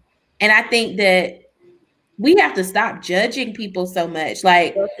doing. And I think that we have to stop judging people so much.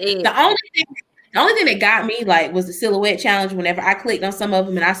 Like the only thing that got me like was the silhouette challenge. Whenever I clicked on some of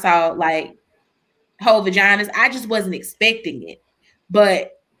them and I saw like whole vaginas, I just wasn't expecting it.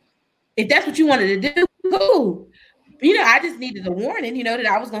 But if that's what you wanted to do, cool. I just needed a warning, that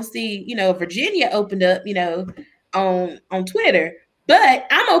I was gonna see, Virginia opened up, on Twitter. But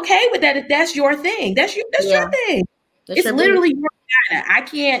I'm okay with that if that's your thing. That's your thing. It's literally your vagina. I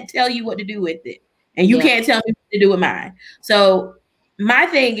can't tell you what to do with it. And you can't tell me what to do with mine. So my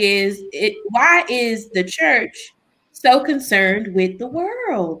thing is, why is the church so concerned with the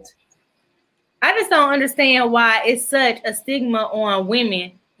world? I just don't understand why it's such a stigma on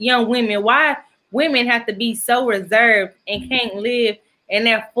women, young women. Why women have to be so reserved and can't live in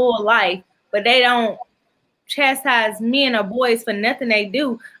their full life, but they don't chastise men or boys for nothing they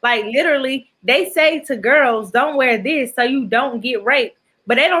do. Like literally, they say to girls, don't wear this so you don't get raped.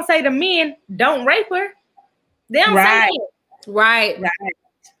 But they don't say to men, don't rape her. They don't say that.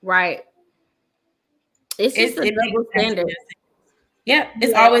 Right. It's just a double standard. Yeah,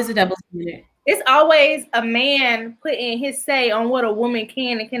 it's always a double standard. It's always a man putting his say on what a woman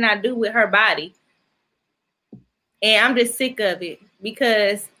can and cannot do with her body. And I'm just sick of it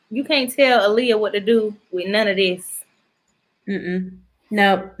because you can't tell Aaliyah what to do with none of this.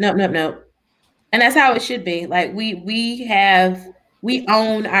 Nope. And that's how it should be. Like we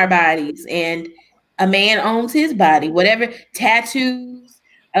own our bodies, and a man owns his body. Whatever tattoos,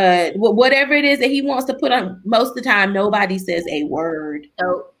 whatever it is that he wants to put on. Most of the time, nobody says a word.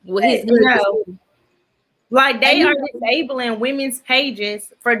 Like they are disabling women's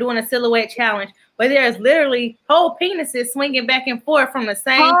pages for doing a silhouette challenge, but there's literally whole penises swinging back and forth from the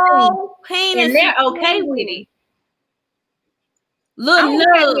same thing, and they're okay with it. Little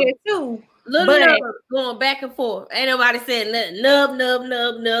nub going back and forth. Ain't nobody saying nothing. Nub,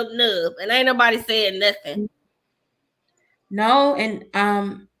 and ain't nobody saying nothing. No, and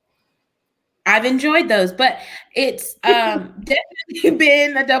I've enjoyed those, but it's definitely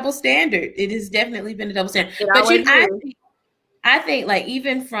been a double standard. It has definitely been a double standard. But I think like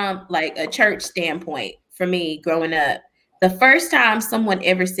even from like a church standpoint, for me growing up, the first time someone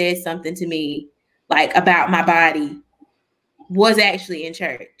ever said something to me like about my body was actually in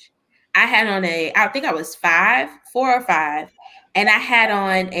church. I had on I think I was 4 or 5, and I had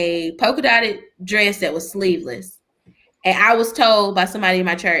on a polka dotted dress that was sleeveless. And I was told by somebody in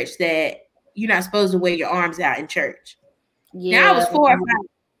my church that you're not supposed to wear your arms out in church. Yeah. Now I was 4 or 5.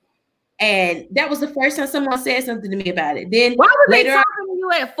 And that was the first time someone said something to me about it. Then why were they talking to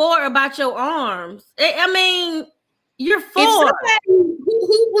you at 4 about your arms? I mean, you're 4.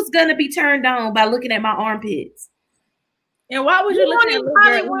 Who was gonna be turned on by looking at my armpits? And why would you look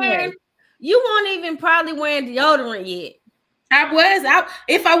at you weren't even probably wearing deodorant yet. I was.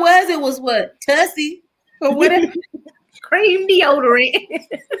 If I was, it was what? Tussie or whatever. Cream deodorant.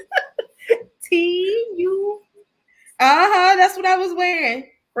 TU. That's what I was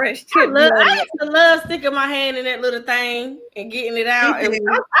wearing. Fresh tip. I used to love sticking my hand in that little thing and getting it out.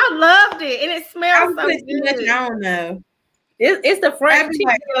 I loved it, and it smells so good. I don't know. It's the fresh tip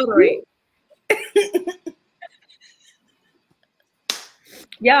deodorant.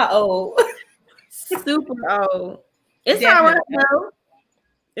 Y'all old. Super old. It's all right though.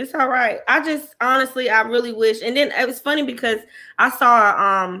 It's all right. I just honestly, I really wish. And then it was funny because I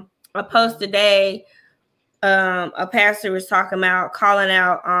saw a post today. A pastor was talking about calling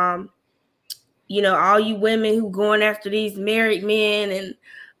out all you women who going after these married men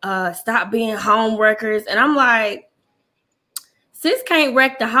and stop being home wreckers. And I'm like, sis can't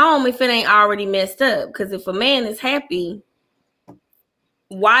wreck the home if it ain't already messed up. Because if a man is happy,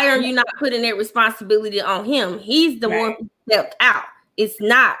 why are you not putting that responsibility on him? He's the one who stepped out. It's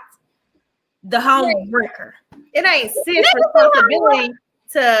not the home wrecker. It ain't sis' responsibility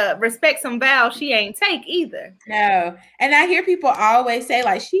to respect some vows she ain't take either. No. And I hear people always say,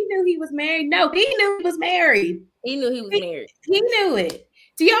 like, she knew he was married. No, he knew he was married. He knew he was married. He knew it.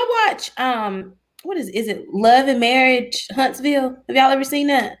 Do y'all watch what is it Love and Marriage Huntsville? Have y'all ever seen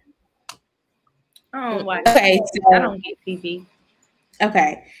that? I don't watch. Okay, so, I don't get TV.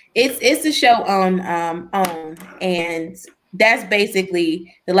 Okay. It's a show on and that's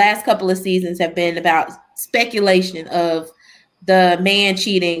basically the last couple of seasons have been about speculation of the man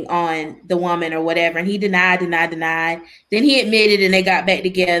cheating on the woman or whatever. And he denied. Then he admitted and they got back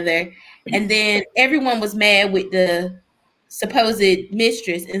together. And then everyone was mad with the supposed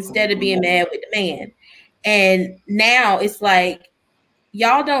mistress instead of being mad with the man. And now it's like,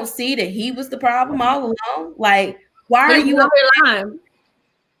 y'all don't see that he was the problem all along? Like, why are you out here lying?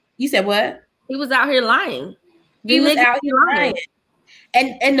 You said what? He was out here lying. He was out here lying.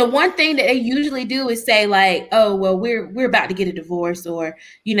 And the one thing that they usually do is say, like, oh, well, we're about to get a divorce, or,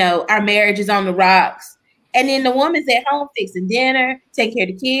 our marriage is on the rocks. And then the woman's at home fixing dinner, taking care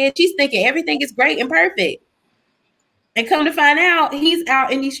of the kids. She's thinking everything is great and perfect. And come to find out, he's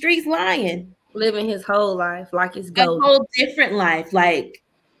out in these streets lying. Living his whole life like it's gold. A whole different life, like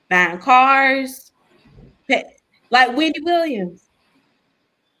buying cars, like Wendy Williams.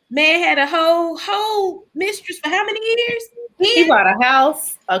 Man had a whole mistress for how many years? He bought a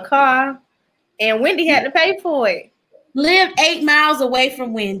house, a car, and Wendy had to pay for it. Lived 8 miles away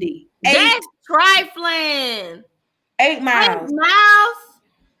from Wendy. That's trifling. 8 miles. 8 miles?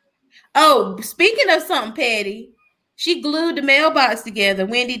 Oh, speaking of something petty, she glued the mailbox together.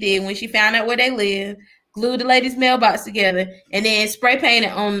 Wendy did when she found out where they live. Glued the ladies' mailbox together and then spray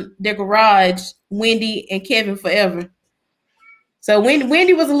painted on their garage Wendy and Kevin forever. So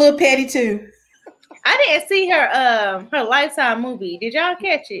Wendy was a little petty too. I didn't see her Lifetime movie. Did y'all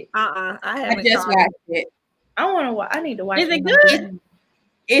catch it? I haven't. I just watched it. I want to watch. I need to watch it. Is it good?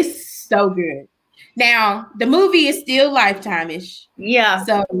 It's so good. Now, the movie is still Lifetime-ish. Yeah.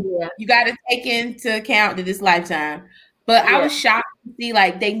 So you got to take into account that it's Lifetime. But I was shocked to see,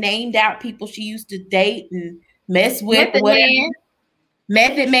 like, they named out people she used to date and mess with.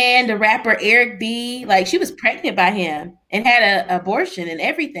 Method Man, the rapper Eric B. Like, she was pregnant by him and had an abortion and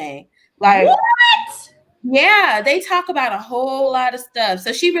everything. Like, what? Yeah, they talk about a whole lot of stuff.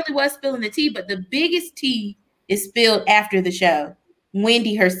 So she really was spilling the tea, but the biggest tea is spilled after the show.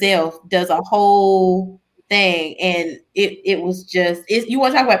 Wendy herself does a whole thing, and it was just, you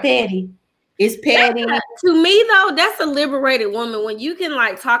want to talk about petty? It's petty. To me, though, that's a liberated woman. When you can,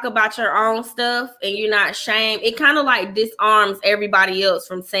 like, talk about your own stuff and you're not ashamed, it kind of, like, disarms everybody else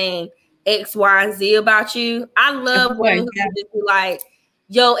from saying X, Y, and Z about you. I love women who just be like,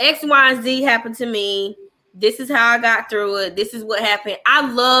 yo, X, Y, and Z happened to me. This is how I got through it. This is what happened. I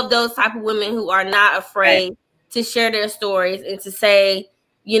love those type of women who are not afraid to share their stories and to say,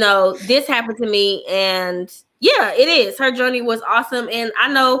 this happened to me. And yeah, it is. Her journey was awesome. And I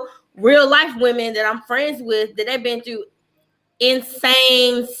know real life women that I'm friends with that they've been through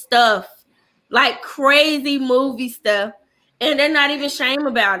insane stuff, like crazy movie stuff. And they're not even ashamed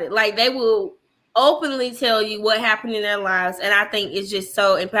about it. Like, they will openly tell you what happened in their lives. And I think it's just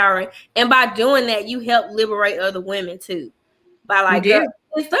so empowering. And by doing that, you help liberate other women too. By like, let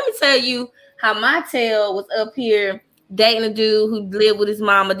me tell you how my tail was up here dating a dude who lived with his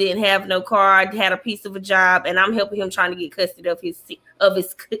mama, didn't have no car, had a piece of a job, and I'm helping him trying to get custody of his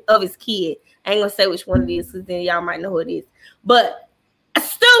kid. I ain't gonna say which one it is, because then y'all might know who it is. But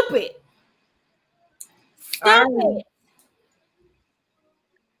stupid.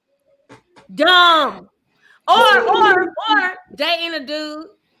 Dumb. Or dating a dude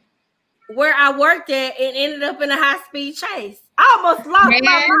where I worked at and ended up in a high-speed chase. I almost lost my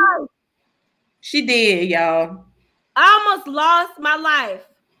life. She did, y'all. I almost lost my life.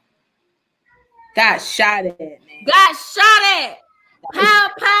 Got shot at, man. Got shot at. Pow,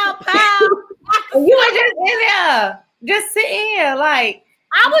 pow, pow. You were just in there. Just sitting here, like.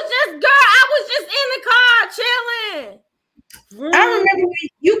 I was just in the car chilling. I remember when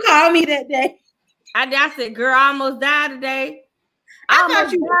you called me that day. I said, girl, I almost died today. I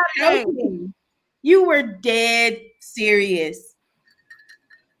thought you were joking. You were dead serious.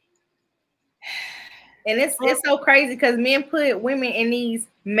 And it's so crazy because men put women in these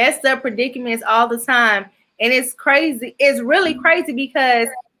messed up predicaments all the time. And it's crazy. It's really crazy because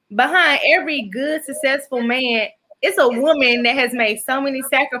behind every good, successful man, it's a woman that has made so many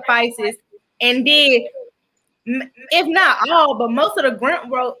sacrifices and did, if not all, but most of the grunt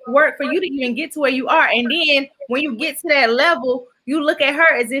work for you to even get to where you are. And then when you get to that level, you look at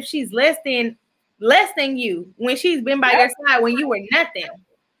her as if she's less than you when she's been by your side when you were nothing.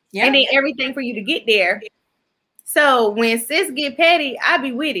 Yeah. And then everything for you to get there. So when sis get petty, I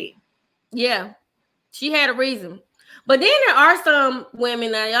be with it. Yeah, she had a reason. But then there are some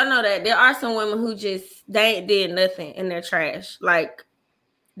women, now y'all know that there are some women who just they ain't did nothing and they're trash. Like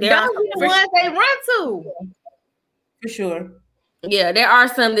those are the ones they run to. For sure. Yeah, there are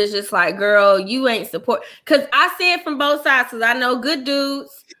some that's just like, girl, you ain't support. Because I see it from both sides. Because I know good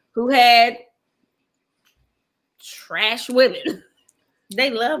dudes who had trash women. They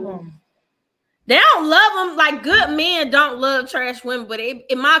love them. They don't love them. Like, good men don't love trash women. But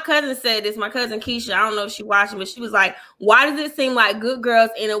my cousin said this. My cousin Keisha, I don't know if she watching, but she was like, why does it seem like good girls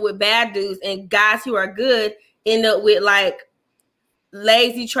end up with bad dudes and guys who are good end up with like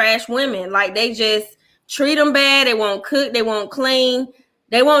lazy trash women? Like, they just treat them bad. They won't cook. They won't clean.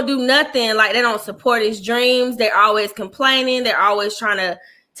 They won't do nothing. Like, they don't support his dreams. They're always complaining. They're always trying to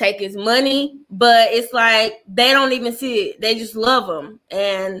take his money. But it's like they don't even see it. They just love him.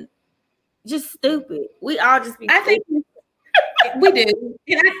 And just stupid. We all just be I think we do.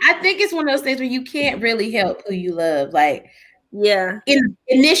 And I think it's one of those things where you can't really help who you love. Like, yeah.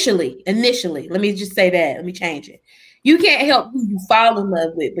 Initially, let me just say that. Let me change it. You can't help who you fall in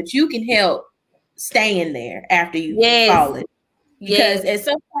love with, but you can help staying there after you fall in. Because at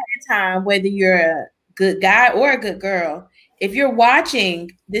some point in time, whether you're a good guy or a good girl, if you're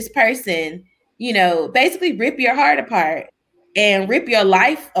watching this person, basically rip your heart apart and rip your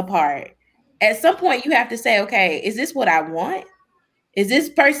life apart, at some point you have to say, okay, is this what I want? Is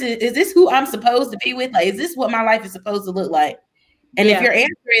this who I'm supposed to be with? Like, is this what my life is supposed to look like? And if your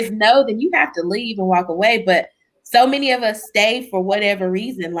answer is no, then you have to leave and walk away. But so many of us stay for whatever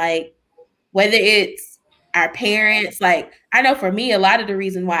reason, like whether it's our parents. Like, I know for me, a lot of the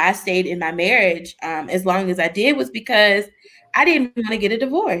reason why I stayed in my marriage as long as I did was because I didn't want to get a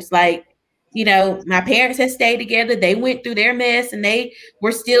divorce. Like, my parents had stayed together. They went through their mess and they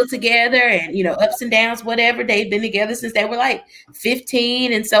were still together, and, ups and downs, whatever. They've been together since they were like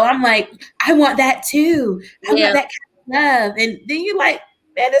 15. And so I'm like, I want that too. I want that kind of love. And then you're like,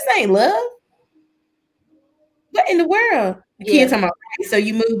 man, this ain't love. What in the world? The kids talking about, so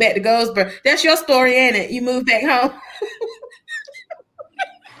you moved back to Goldsboro. That's your story, ain't it? You moved back home.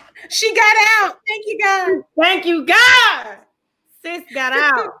 She got out. Thank you, God. Thank you, God. Sis got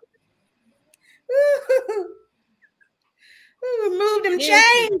out. Move them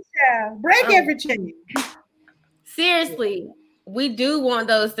chains. Break every chain. Seriously, we do want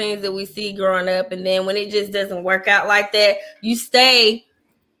those things that we see growing up, and then when it just doesn't work out like that, you stay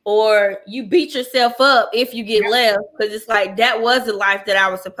or you beat yourself up if you get left, because it's like, that was the life that I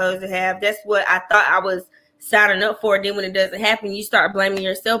was supposed to have. That's what I thought I was signing up for. Then when it doesn't happen, you start blaming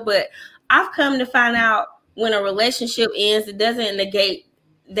yourself. But I've come to find out when a relationship ends, it doesn't negate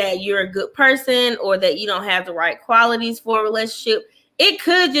that you're a good person or that you don't have the right qualities for a relationship. It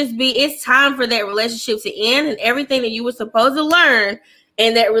could just be it's time for that relationship to end, and everything that you were supposed to learn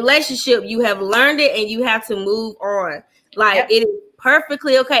in that relationship, you have learned it and you have to move on. Like, it is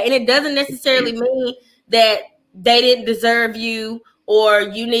perfectly okay. And it doesn't necessarily mean that they didn't deserve you or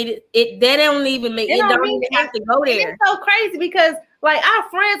you needed it. They don't even mean it. Don't even have to go there. It's so crazy because like our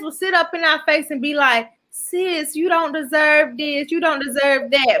friends will sit up in our face and be like, sis, you don't deserve this, you don't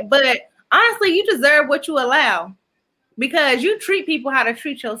deserve that. But honestly, you deserve what you allow, because you treat people how to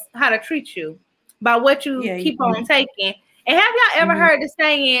treat you by what you keep on taking. And have y'all ever heard the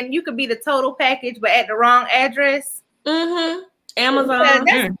saying, you could be the total package but at the wrong address? Amazon.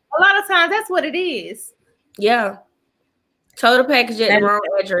 A lot of times that's what it is. Yeah. Total package at the wrong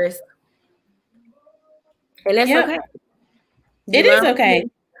address. And that's okay. It is okay.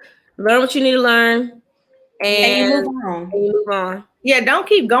 Learn what you need to learn. And you move on. Yeah, don't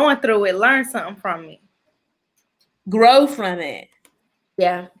keep going through it. Learn something from it. Grow from it.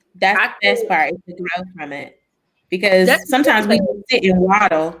 Yeah. That's the best part, is to grow from it. Because sometimes we sit and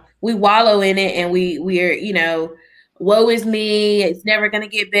waddle. We wallow in it and we're, woe is me. It's never going to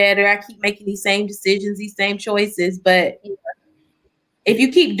get better. I keep making these same decisions, these same choices. But if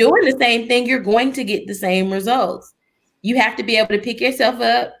you keep doing the same thing, you're going to get the same results. You have to be able to pick yourself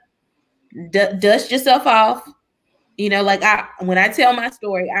up, dust yourself off. Like when I tell my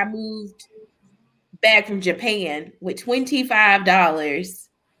story, I moved back from Japan with $25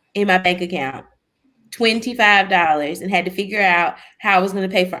 in my bank account, $25, and had to figure out how I was going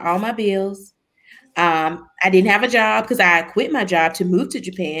to pay for all my bills, I didn't have a job because I quit my job to move to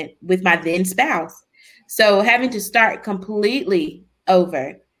Japan with my then spouse. So having to start completely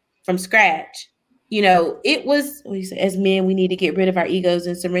over from scratch, it was, as men, we need to get rid of our egos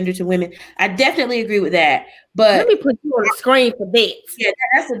and surrender to women. I definitely agree with that. But let me put you on the screen for that. Yeah,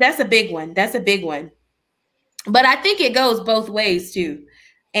 that's a big one. That's a big one. But I think it goes both ways too.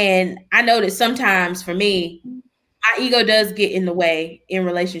 And I know that sometimes for me, my ego does get in the way in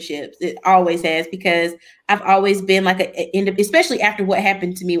relationships. It always has, because I've always been like especially after what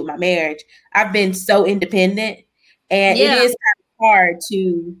happened to me with my marriage, I've been so independent, and it is kind of hard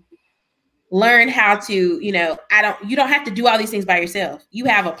to learn how to, you don't have to do all these things by yourself. You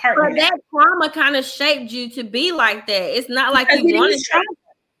have a partner. But that trauma kind of shaped you to be like that. It's not like you wanted to.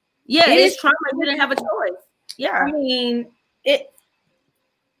 Yeah, it's trauma. You didn't have a choice. Yeah.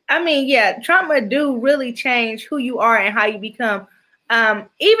 Trauma do really change who you are and how you become.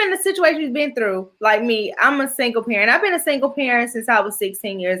 Even the situation you've been through, like me, I'm a single parent. I've been a single parent since I was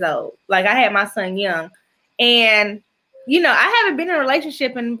 16 years old. Like, I had my son young. And, I haven't been in a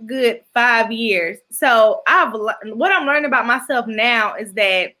relationship in a good 5 years. So what I'm learning about myself now is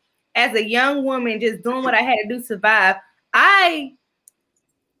that as a young woman, just doing what I had to do to survive, I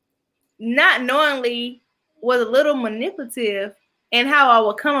not knowingly was a little manipulative in how I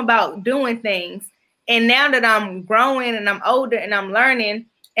would come about doing things. And now that I'm growing and I'm older and I'm learning,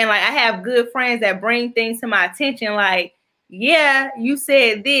 and like I have good friends that bring things to my attention, like, yeah, you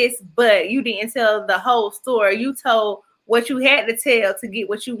said this, but you didn't tell the whole story. You told what you had to tell to get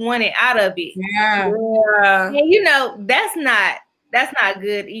what you wanted out of it. Yeah. And that's not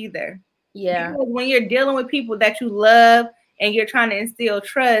good either. Yeah. Because when you're dealing with people that you love and you're trying to instill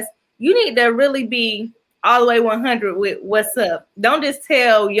trust, you need to really be all the way 100 with what's up. Don't just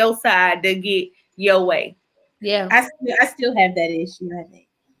tell your side to get your way. Yeah. I still have that issue, I think.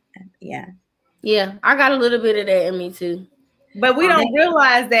 Yeah. Yeah. I got a little bit of that in me too. But we don't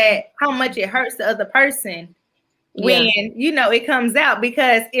realize that how much it hurts the other person when, it comes out.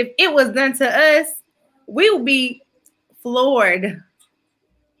 Because if it was done to us, we would be floored.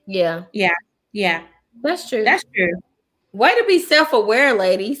 Yeah. Yeah. Yeah. That's true. That's true. Way to be self-aware,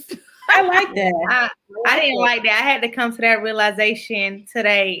 ladies. I like that. I didn't like that. I had to come to that realization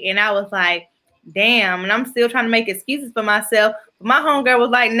today, and I was like, damn. And I'm still trying to make excuses for myself. But my homegirl was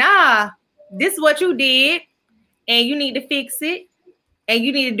like, nah, this is what you did, and you need to fix it, and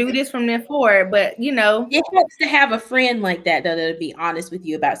you need to do this from then forward. But, it helps to have a friend like that, though, that'll be honest with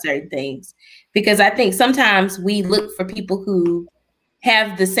you about certain things. Because I think sometimes we look for people who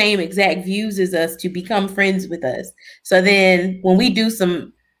have the same exact views as us to become friends with us. So then when we do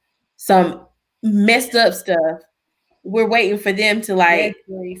some messed up stuff, we're waiting for them to like,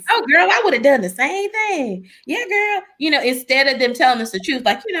 oh girl, I would have done the same thing. Yeah, girl. Instead of them telling us the truth,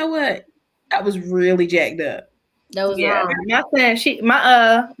 like, you know what? I was really jacked up. That was wrong.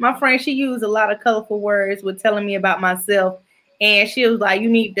 My friend, she used a lot of colorful words with telling me about myself. And she was like, you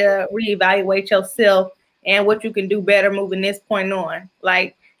need to reevaluate yourself and what you can do better moving this point on.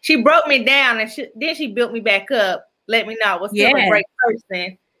 Like, she broke me down and then she built me back up, let me know I was still a great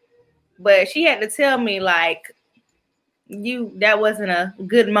person. But she had to tell me, like, that wasn't a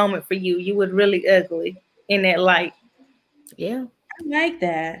good moment for you. You was really ugly in that light. Yeah. I like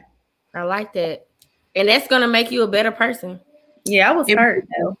that. I like that. And that's going to make you a better person. Yeah, I was hurt,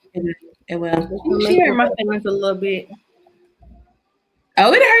 though. It will. She hurt my feelings a little bit.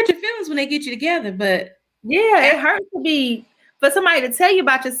 Oh, it hurt your feelings when they get you together, but... Yeah, it hurts for somebody to tell you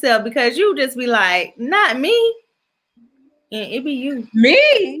about yourself, because you just be like, not me. And it be you.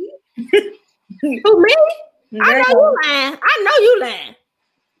 Me? Who, me? Girl. I know you lying.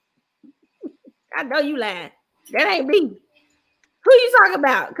 I know you lying. That ain't me. Who you talking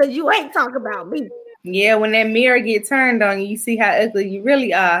about? Because you ain't talking about me. Yeah, when that mirror get turned on you, you see how ugly you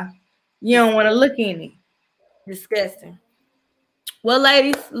really are. You don't want to look in it. Disgusting. Well,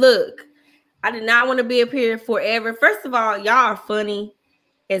 ladies, look. I did not want to be up here forever. First of all, y'all are funny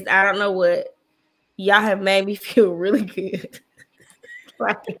as I don't know what. Y'all have made me feel really good.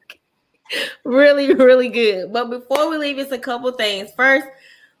 Like, really, really good. But before we leave, it's a couple things. First,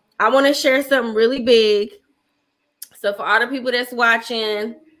 I want to share something really big. So for all the people that's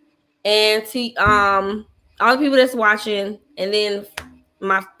watching, and to all the people that's watching, and then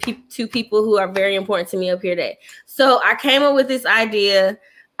my two people who are very important to me up here today. So I came up with this idea.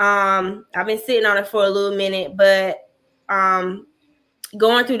 I've been sitting on it for a little minute, but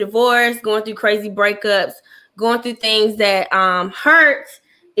going through divorce, going through crazy breakups, going through things that hurt,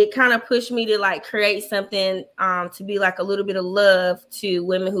 it kind of pushed me to like create something to be like a little bit of love to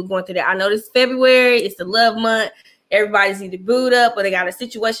women who are going through that. I know this February, it's the love month. Everybody's either booed up or they got a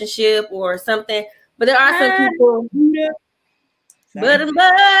situationship or something. But there are some people.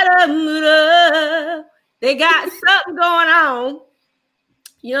 They got something going on.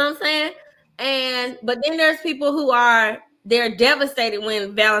 You know what I'm saying? But then there's people who they're devastated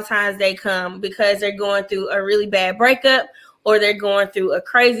when Valentine's Day comes because they're going through a really bad breakup, or they're going through a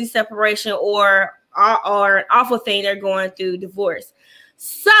crazy separation, or an awful thing, they're going through divorce.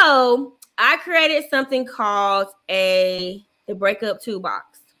 So I created something called the breakup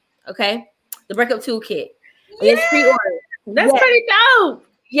toolbox. Okay, the breakup toolkit. It's pre-ordered. That's pretty dope.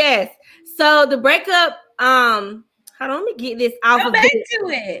 Yes. So the breakup. Hold on, let me get this off of back to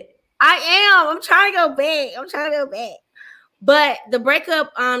it. I am. I'm trying to go back. But the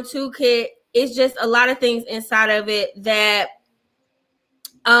breakup toolkit is just a lot of things inside of it that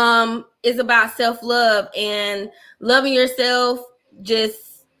is about self-love and loving yourself.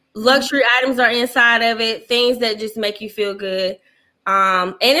 Just luxury items are inside of it, things that just make you feel good.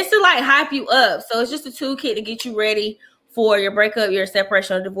 And it's to like hype you up. So it's just a toolkit to get you ready for your breakup, your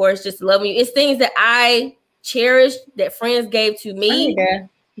separation or divorce, just loving you. It's things that I cherished that friends gave to me.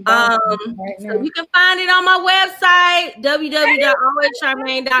 So you can find it on my website,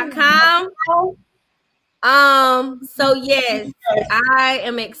 www.alwayscharmaine.com. So yes, I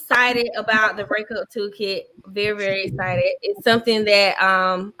am excited about the breakup toolkit. Very, very excited. It's something that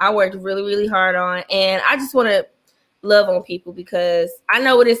I worked really, really hard on, and I just want to love on people because I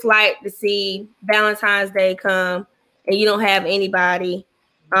know what it's like to see Valentine's Day come and you don't have anybody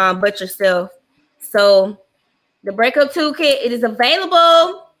but yourself. So the breakup toolkit, it is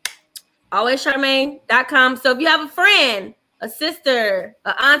available. AlwaysCharmaine.com. So if you have a friend, a sister,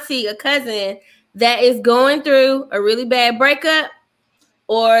 an auntie, a cousin that is going through a really bad breakup,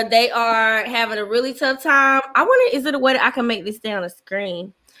 or they are having a really tough time, I wonder, is it a way that I can make this stay on the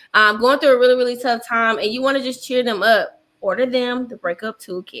screen? Going through a really, really tough time, and you want to just cheer them up, order them the breakup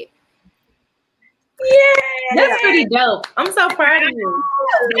toolkit. Yeah, that's pretty dope. I'm so proud of you.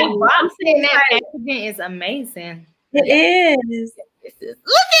 I'm saying that packaging is amazing. It is.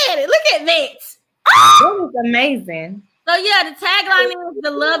 Look at it. Look at that. That is amazing. So yeah, the tagline is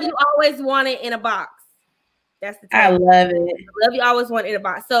the love you always wanted in a box. That's the tagline. I love it. The love you always wanted in a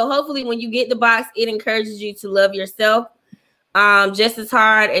box. So hopefully when you get the box, it encourages you to love yourself just as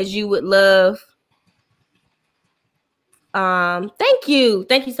hard as you would love. Thank you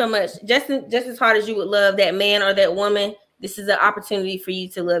so much. Just as hard as you would love that man or that woman, this is an opportunity for you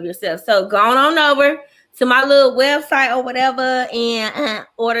to love yourself. So go on over to my little website or whatever and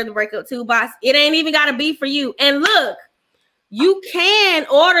order the breakup toolbox. It ain't even got to be for you. And look, you can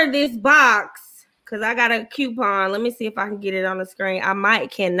order this box because I got a coupon. Let me see if I can get it on the screen. I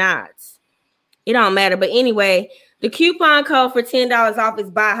cannot. It don't matter. But anyway, the coupon code for $10 off is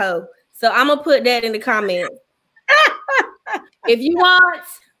BYHO. So I'm going to put that in the comments. If you want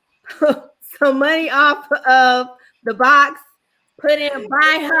some money off of the box, put in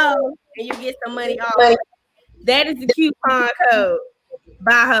BYHO and you get some money off. That is the coupon code.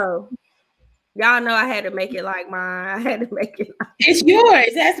 BYHO. Y'all know I had to make it like mine. It's yours.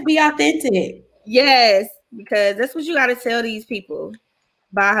 It has to be authentic. Yes, because that's what you got to tell these people.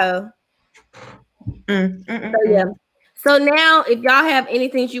 BYHO. So yeah. So now, if y'all have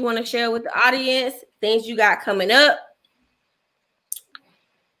anything you want to share with the audience, things you got coming up,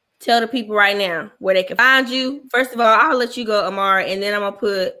 tell the people right now where they can find you. First of all, I'll let you go, Amara, and then I'm gonna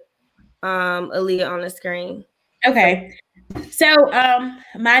put Aaliyah on the screen. Okay. So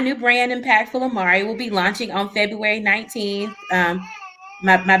my new brand, Impactful Amari, will be launching on February 19th.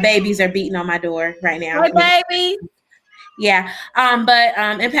 My babies are beating on my door right now. Hey, baby. Yeah. But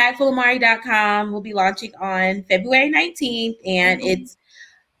impactfulamari.com will be launching on February 19th, and it's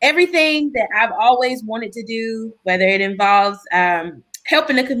everything that I've always wanted to do, whether it involves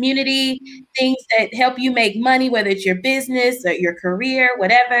helping the community, things that help you make money, whether it's your business or your career,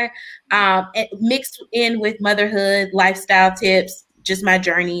 whatever, mixed in with motherhood, lifestyle tips, just my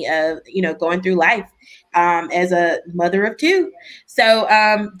journey of, going through life as a mother of two. So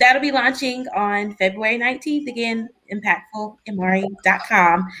that'll be launching on February 19th. Again,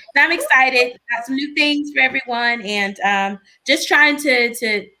 impactfulamari.com. And I'm excited. Got some new things for everyone, and just trying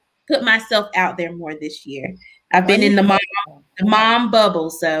to put myself out there more this year. I've been in the mom bubble,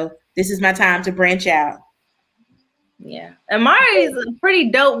 so this is my time to branch out. Yeah. Amari is a pretty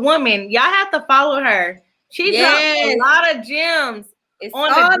dope woman. Y'all have to follow her. She drops a lot of gems. It's on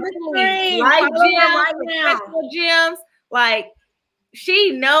the screen. Life gems, right now. professional gems. Like,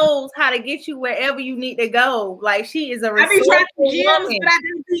 she knows how to get you wherever you need to go. Like, she is a I be dropping gems, but I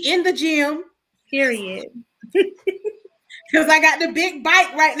don't be in the gym. Period. Because I got the big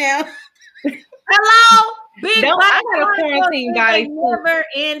bike right now. Hello, Big No, Back I got a Chronicles quarantine is body a too.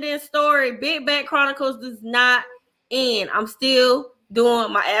 never-ending story. Big Back Chronicles does not end. I'm still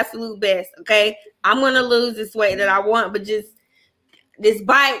doing my absolute best. Okay, I'm gonna lose this weight that I want, but just this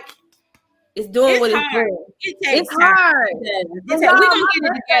bike is doing what it's doing. It's hard. We're gonna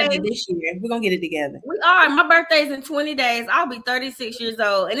get it together this year. We're gonna get it together. We are. My birthday's in 20 days. I'll be 36 years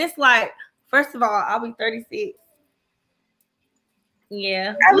old, and it's like, first of all, I'll be 36.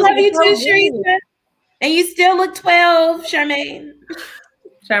 Yeah, I love you too, Sharita. And you still look 12, Charmaine.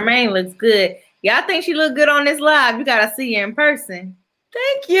 Charmaine looks good. Y'all think she look good on this live? You gotta see her in person.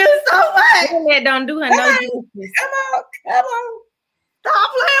 Thank you so much. That don't do her no justice. Come on. Stop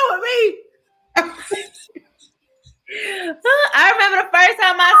playing with me. I remember the first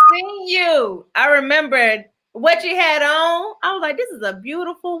time I seen you. I remembered what you had on. I was like, this is a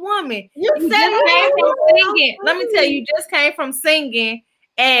beautiful woman. You You said just came from it. singing. Let me tell you, you just came from singing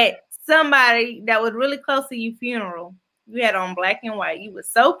at somebody that was really close to your funeral. You had on black and white. You were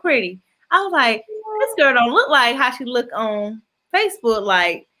so pretty. I was like, this girl don't look like how she look on Facebook.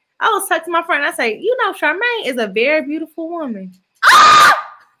 Like, I was talking to my friend. I say, you know, Charmaine is a very beautiful woman.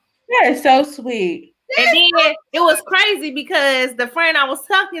 That is so sweet. And then it was crazy because the friend I was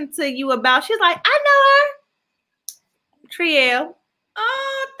talking to you about, she's like, I know her. Trielle.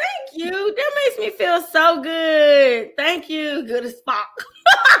 Oh, thank you. That makes me feel so good. Thank you. Good as fuck.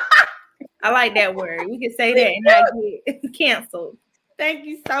 I like that word. We can say that and not get canceled. Thank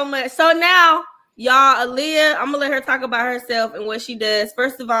you so much. So now, y'all, Aaliyah, I'm gonna let her talk about herself and what she does.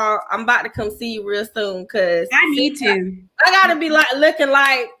 First of all, I'm about to come see you real soon because I need to. I gotta be like looking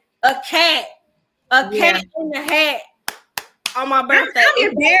like a cat in the hat on my birthday. I'm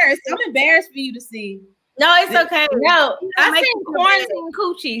embarrassed. I'm embarrassed for you to see. No, it's okay. No, I seen quarantine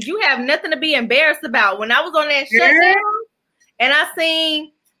coochies. You have nothing to be embarrassed about. When I was on that shutdown and I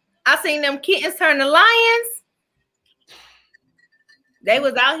seen them kittens turn to lions. They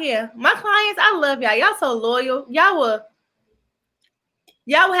was out here. My clients, I love y'all. Y'all so loyal. Y'all will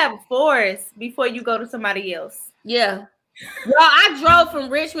have a forest before you go to somebody else. Yeah. Well, I drove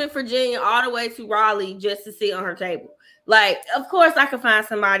from Richmond, Virginia, all the way to Raleigh just to sit on her table. Like, of course, I could find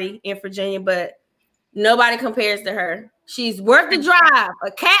somebody in Virginia, but nobody compares to her. She's worth the drive.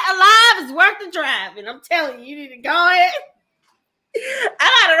 A cat alive is worth the drive. And I'm telling you, you need to go ahead.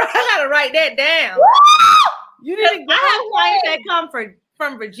 I gotta write that down. You need to go I have clients that come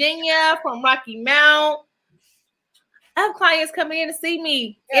from Virginia, from Rocky Mount. I have clients coming in to see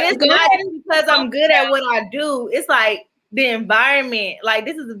me. And it's not just because I'm good at what I do. It's like the environment. Like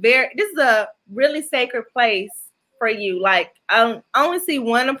this is a really sacred place for you. Like I only see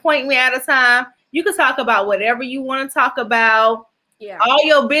one appointment at a time. You can talk about whatever you want to talk about. Yeah. All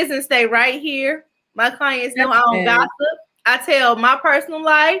your business stay right here. My clients know I don't gossip. I tell my personal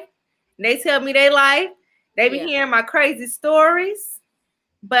life. They tell me their life. They be hearing my crazy stories.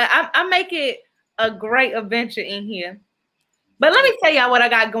 But I make it a great adventure in here. But let me tell y'all what I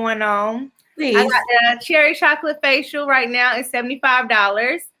got going on. Please. I got the cherry chocolate facial right now. It's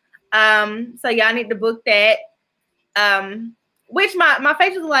 $75. So y'all need to book that. Which my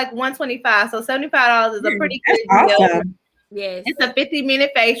facials are like $125. So $75 is a pretty good deal. Awesome. Yes. It's a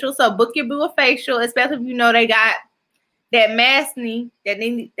 50-minute facial. So book your boo a facial, especially if you know they got that maskne that they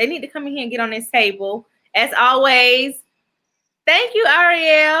need to come in here and get on this table. As always, thank you,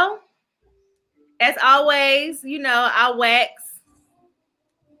 Ariel. As always, you know, I wax.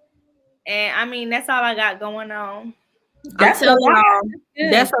 And I mean, that's all I got going on. That's a lot.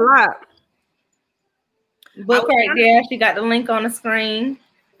 That's a lot. Book right there. She got the link on the screen.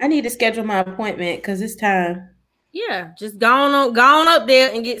 I need to schedule my appointment because it's time. Yeah, just go on up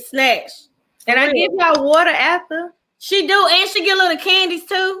there and get snatched. And I give y'all water after. She do, and she get little candies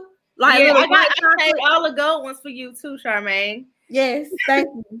too. Like yeah, little I take all the gold ones for you too, Charmaine. Yes, thank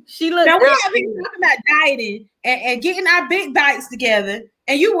you. She looks. Now we have been talking about dieting and getting our big bites together,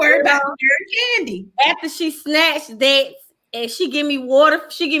 and you worried about your candy. After she snatched that, and she give me water,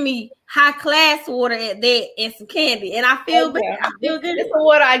 she give me high class water at that and some candy, and I feel bad. I feel good. This is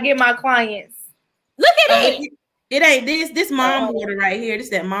what I give my clients. Look at it. It ain't this mom water right here. This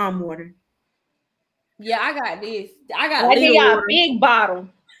that mom water. Yeah, I got this. I got a big bottle.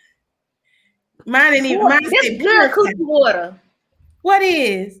 Mine ain't even. Mine this good cookie water. What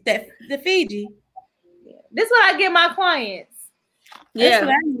is that? The Fiji. This is what I give my clients. Yeah, that's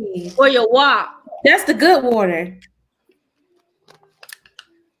what I need. For your walk. That's the good water.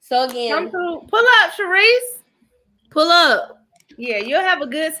 So again, come through. Pull up, Sharice. Pull up. Yeah, you'll have a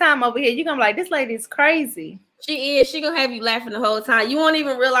good time over here. You're gonna be like, this lady's crazy. She is. She gonna have you laughing the whole time. You won't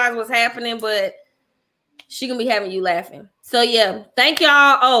even realize what's happening, but she gonna be having you laughing. So yeah, thank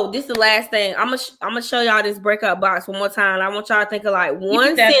y'all. Oh, this is the last thing. I'm gonna show y'all this breakup box one more time. I want y'all to think of like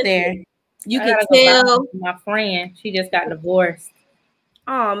one sentence. There. You can tell my friend, she just got divorced.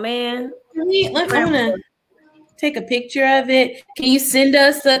 Oh man, I'm gonna take a picture of it. Can you send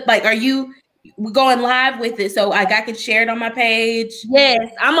us we're going live with it so I can share it on my page? Yes,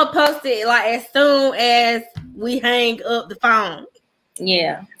 I'm gonna post it like as soon as we hang up the phone.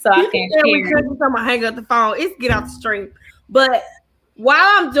 Yeah, so I can share. I'm gonna hang up the phone. It's get off the stream. But while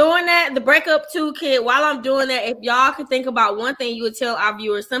I'm doing that, the breakup toolkit, while I'm doing that, if y'all could think about one thing you would tell our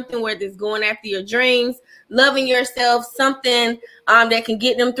viewers, something where it's going after your dreams, loving yourself, something that can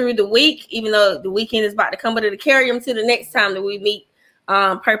get them through the week, even though the weekend is about to come, but it'll carry them to the next time that we meet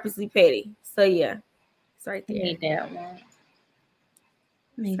Purposely Petty. So yeah, it's right there. Need that one.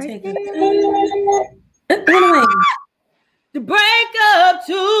 Let me take it. Anyway, the breakup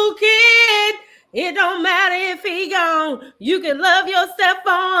toolkit. It don't matter if he gone. You can love yourself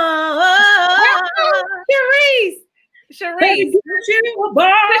on. Sharice, come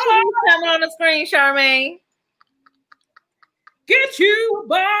on the screen, Charmaine. Get you a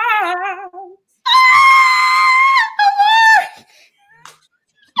box.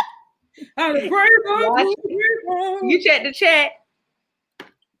 You check the chat.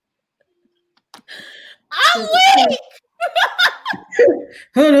 I'm weak.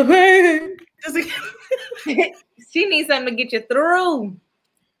 She needs something to get you through.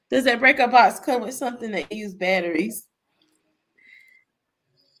 Does that breakup box come with something that use batteries?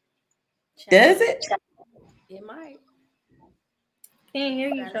 Does it? It might. Can't hear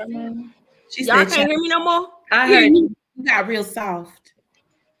you, Charmaine. Y'all can't hear me no more? I heard you. You got real soft.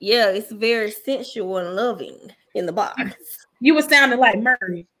 Yeah, it's very sensual and loving in the box. You were sounding like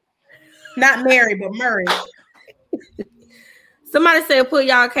Murray. Not Mary, but Murray. Somebody said put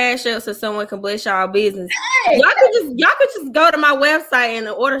y'all cash up so someone can bless y'all business. Hey, y'all could just go to my website and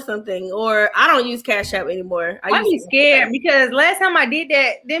order something. Or I don't use Cash App anymore. I'm scared because last time I did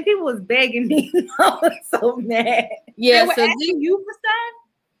that, then people was begging me. I was so mad. Yeah, so asking you for stuff?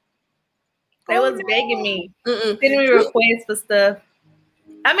 They was begging me. Sending me requests for stuff.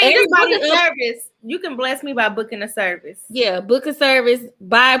 I mean, just book a service. You can bless me by booking a service. Yeah, book a service,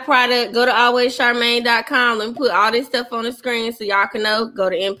 buy a product, go to alwayscharmaine.com. Let me put all this stuff on the screen so y'all can know.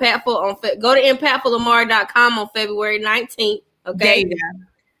 Go to impactfullamar.com on February 19th. Okay.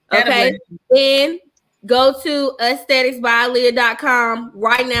 Okay. Then go to aestheticsbyaleah.com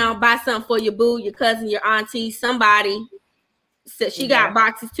right now. Buy something for your boo, your cousin, your auntie, somebody. So she got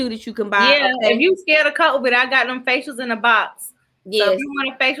boxes too that you can buy. Yeah, okay? If you scared of COVID, I got them facials in a box. Yes. So if you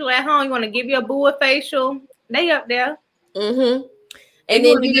want a facial at home, you want to give your boo a facial, they up there. Mm-hmm. And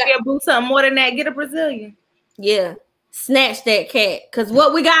then you give your boo something more than that, get a Brazilian. Yeah. Snatch that cat. Because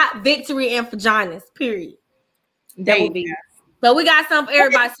what we got, victory and vaginas, period. Double V's. So we got something for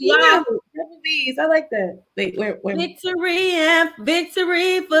everybody. So y'all, double V's. I like that. Wait, where? Victory and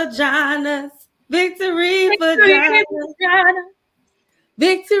victory vaginas. Victory vagina.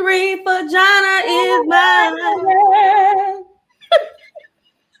 Victory vagina is mine.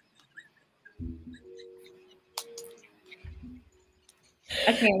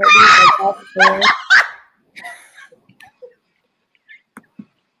 I can't let these go.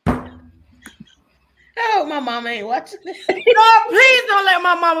 Oh, my mama ain't watching this. No, please don't let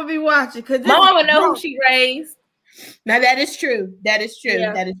my mama be watching. Cause my mama know who she raised. Now that is true. That is true.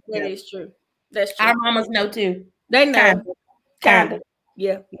 Yeah, that is true. That's true. Our mamas know too. They know. Kinda.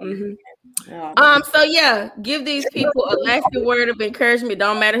 Yeah. Mm-hmm. Oh, so yeah, give these people a lasting word of encouragement.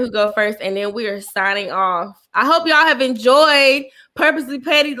 Don't matter who go first, and then we are signing off. I hope y'all have enjoyed Purposely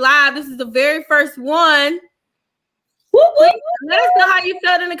Petty Live. This is the very first one. Let us know how you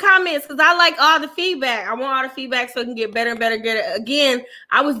felt in the comments because I like all the feedback. I want all the feedback so it can get better and better. Again,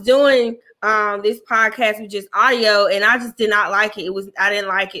 I was doing this podcast with just audio, and I just did not like it. I didn't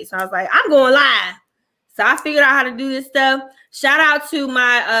like it, so I was like, I'm going live. So I figured out how to do this stuff. Shout out to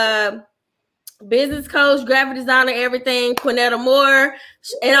my business coach, graphic designer, everything, Quinetta Moore.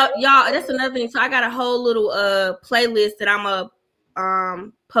 And y'all, that's another thing. So I got a whole little playlist that I'm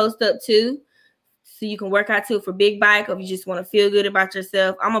gonna post up too. So you can work out too for Big Bike, or if you just want to feel good about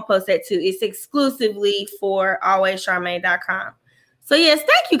yourself. I'm gonna post that too. It's exclusively for alwayscharmaine.com. So yes,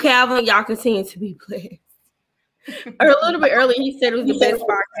 thank you, Calvin. Y'all continue to be blessed. Or a little bit earlier, he said it was the best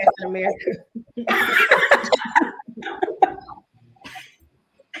podcast in America.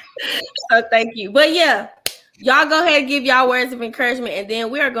 So thank you. But yeah, y'all go ahead and give y'all words of encouragement, and then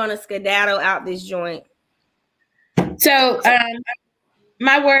we are going to skedaddle out this joint. So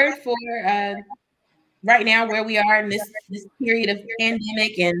my word for right now, where we are in this period of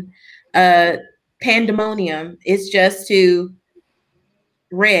pandemic and pandemonium. It's just to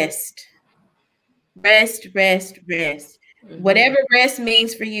rest. Rest. Mm-hmm. Whatever rest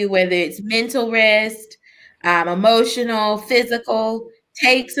means for you, whether it's mental rest, emotional, physical,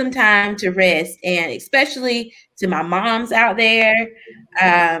 take some time to rest. And especially to my moms out there,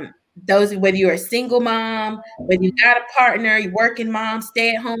 those, whether you're a single mom, whether you got a partner, you're working mom,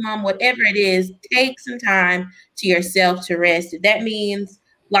 stay-at-home mom, whatever it is, take some time to yourself to rest. If that means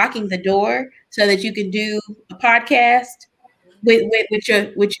locking the door so that you can do a podcast with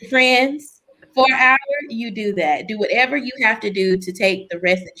your friends for an hour, you do that. Do whatever you have to do to take the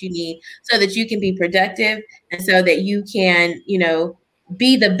rest that you need so that you can be productive and so that you can,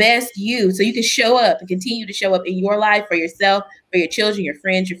 be the best you, so you can show up and continue to show up in your life for yourself, for your children, your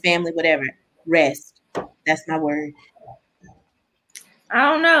friends, your family, whatever. Rest. That's my word. I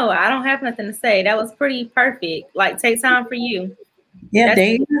don't know. I don't have nothing to say. That was pretty perfect. Like, take time for you. Yeah,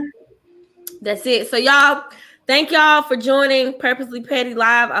 that's it. So y'all, thank y'all for joining Purposely Petty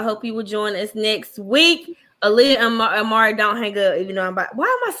Live. I hope you will join us next week. Aaliyah and Amari, don't hang up. Even though why am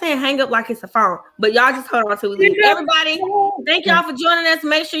I saying hang up like it's a phone? But y'all just hold on to it. Everybody, thank y'all for joining us.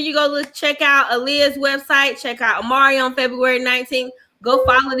 Make sure you go check out Aaliyah's website. Check out Amari on February 19th. Go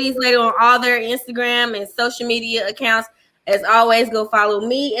follow these ladies on all their Instagram and social media accounts. As always, go follow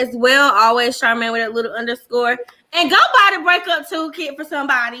me as well. Always Charmaine with a little underscore. And go buy the Breakup Toolkit for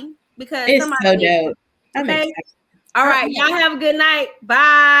somebody. Because it's somebody so dope. Okay. All right. Y'all have a good night.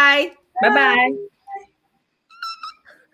 Bye. Bye-bye.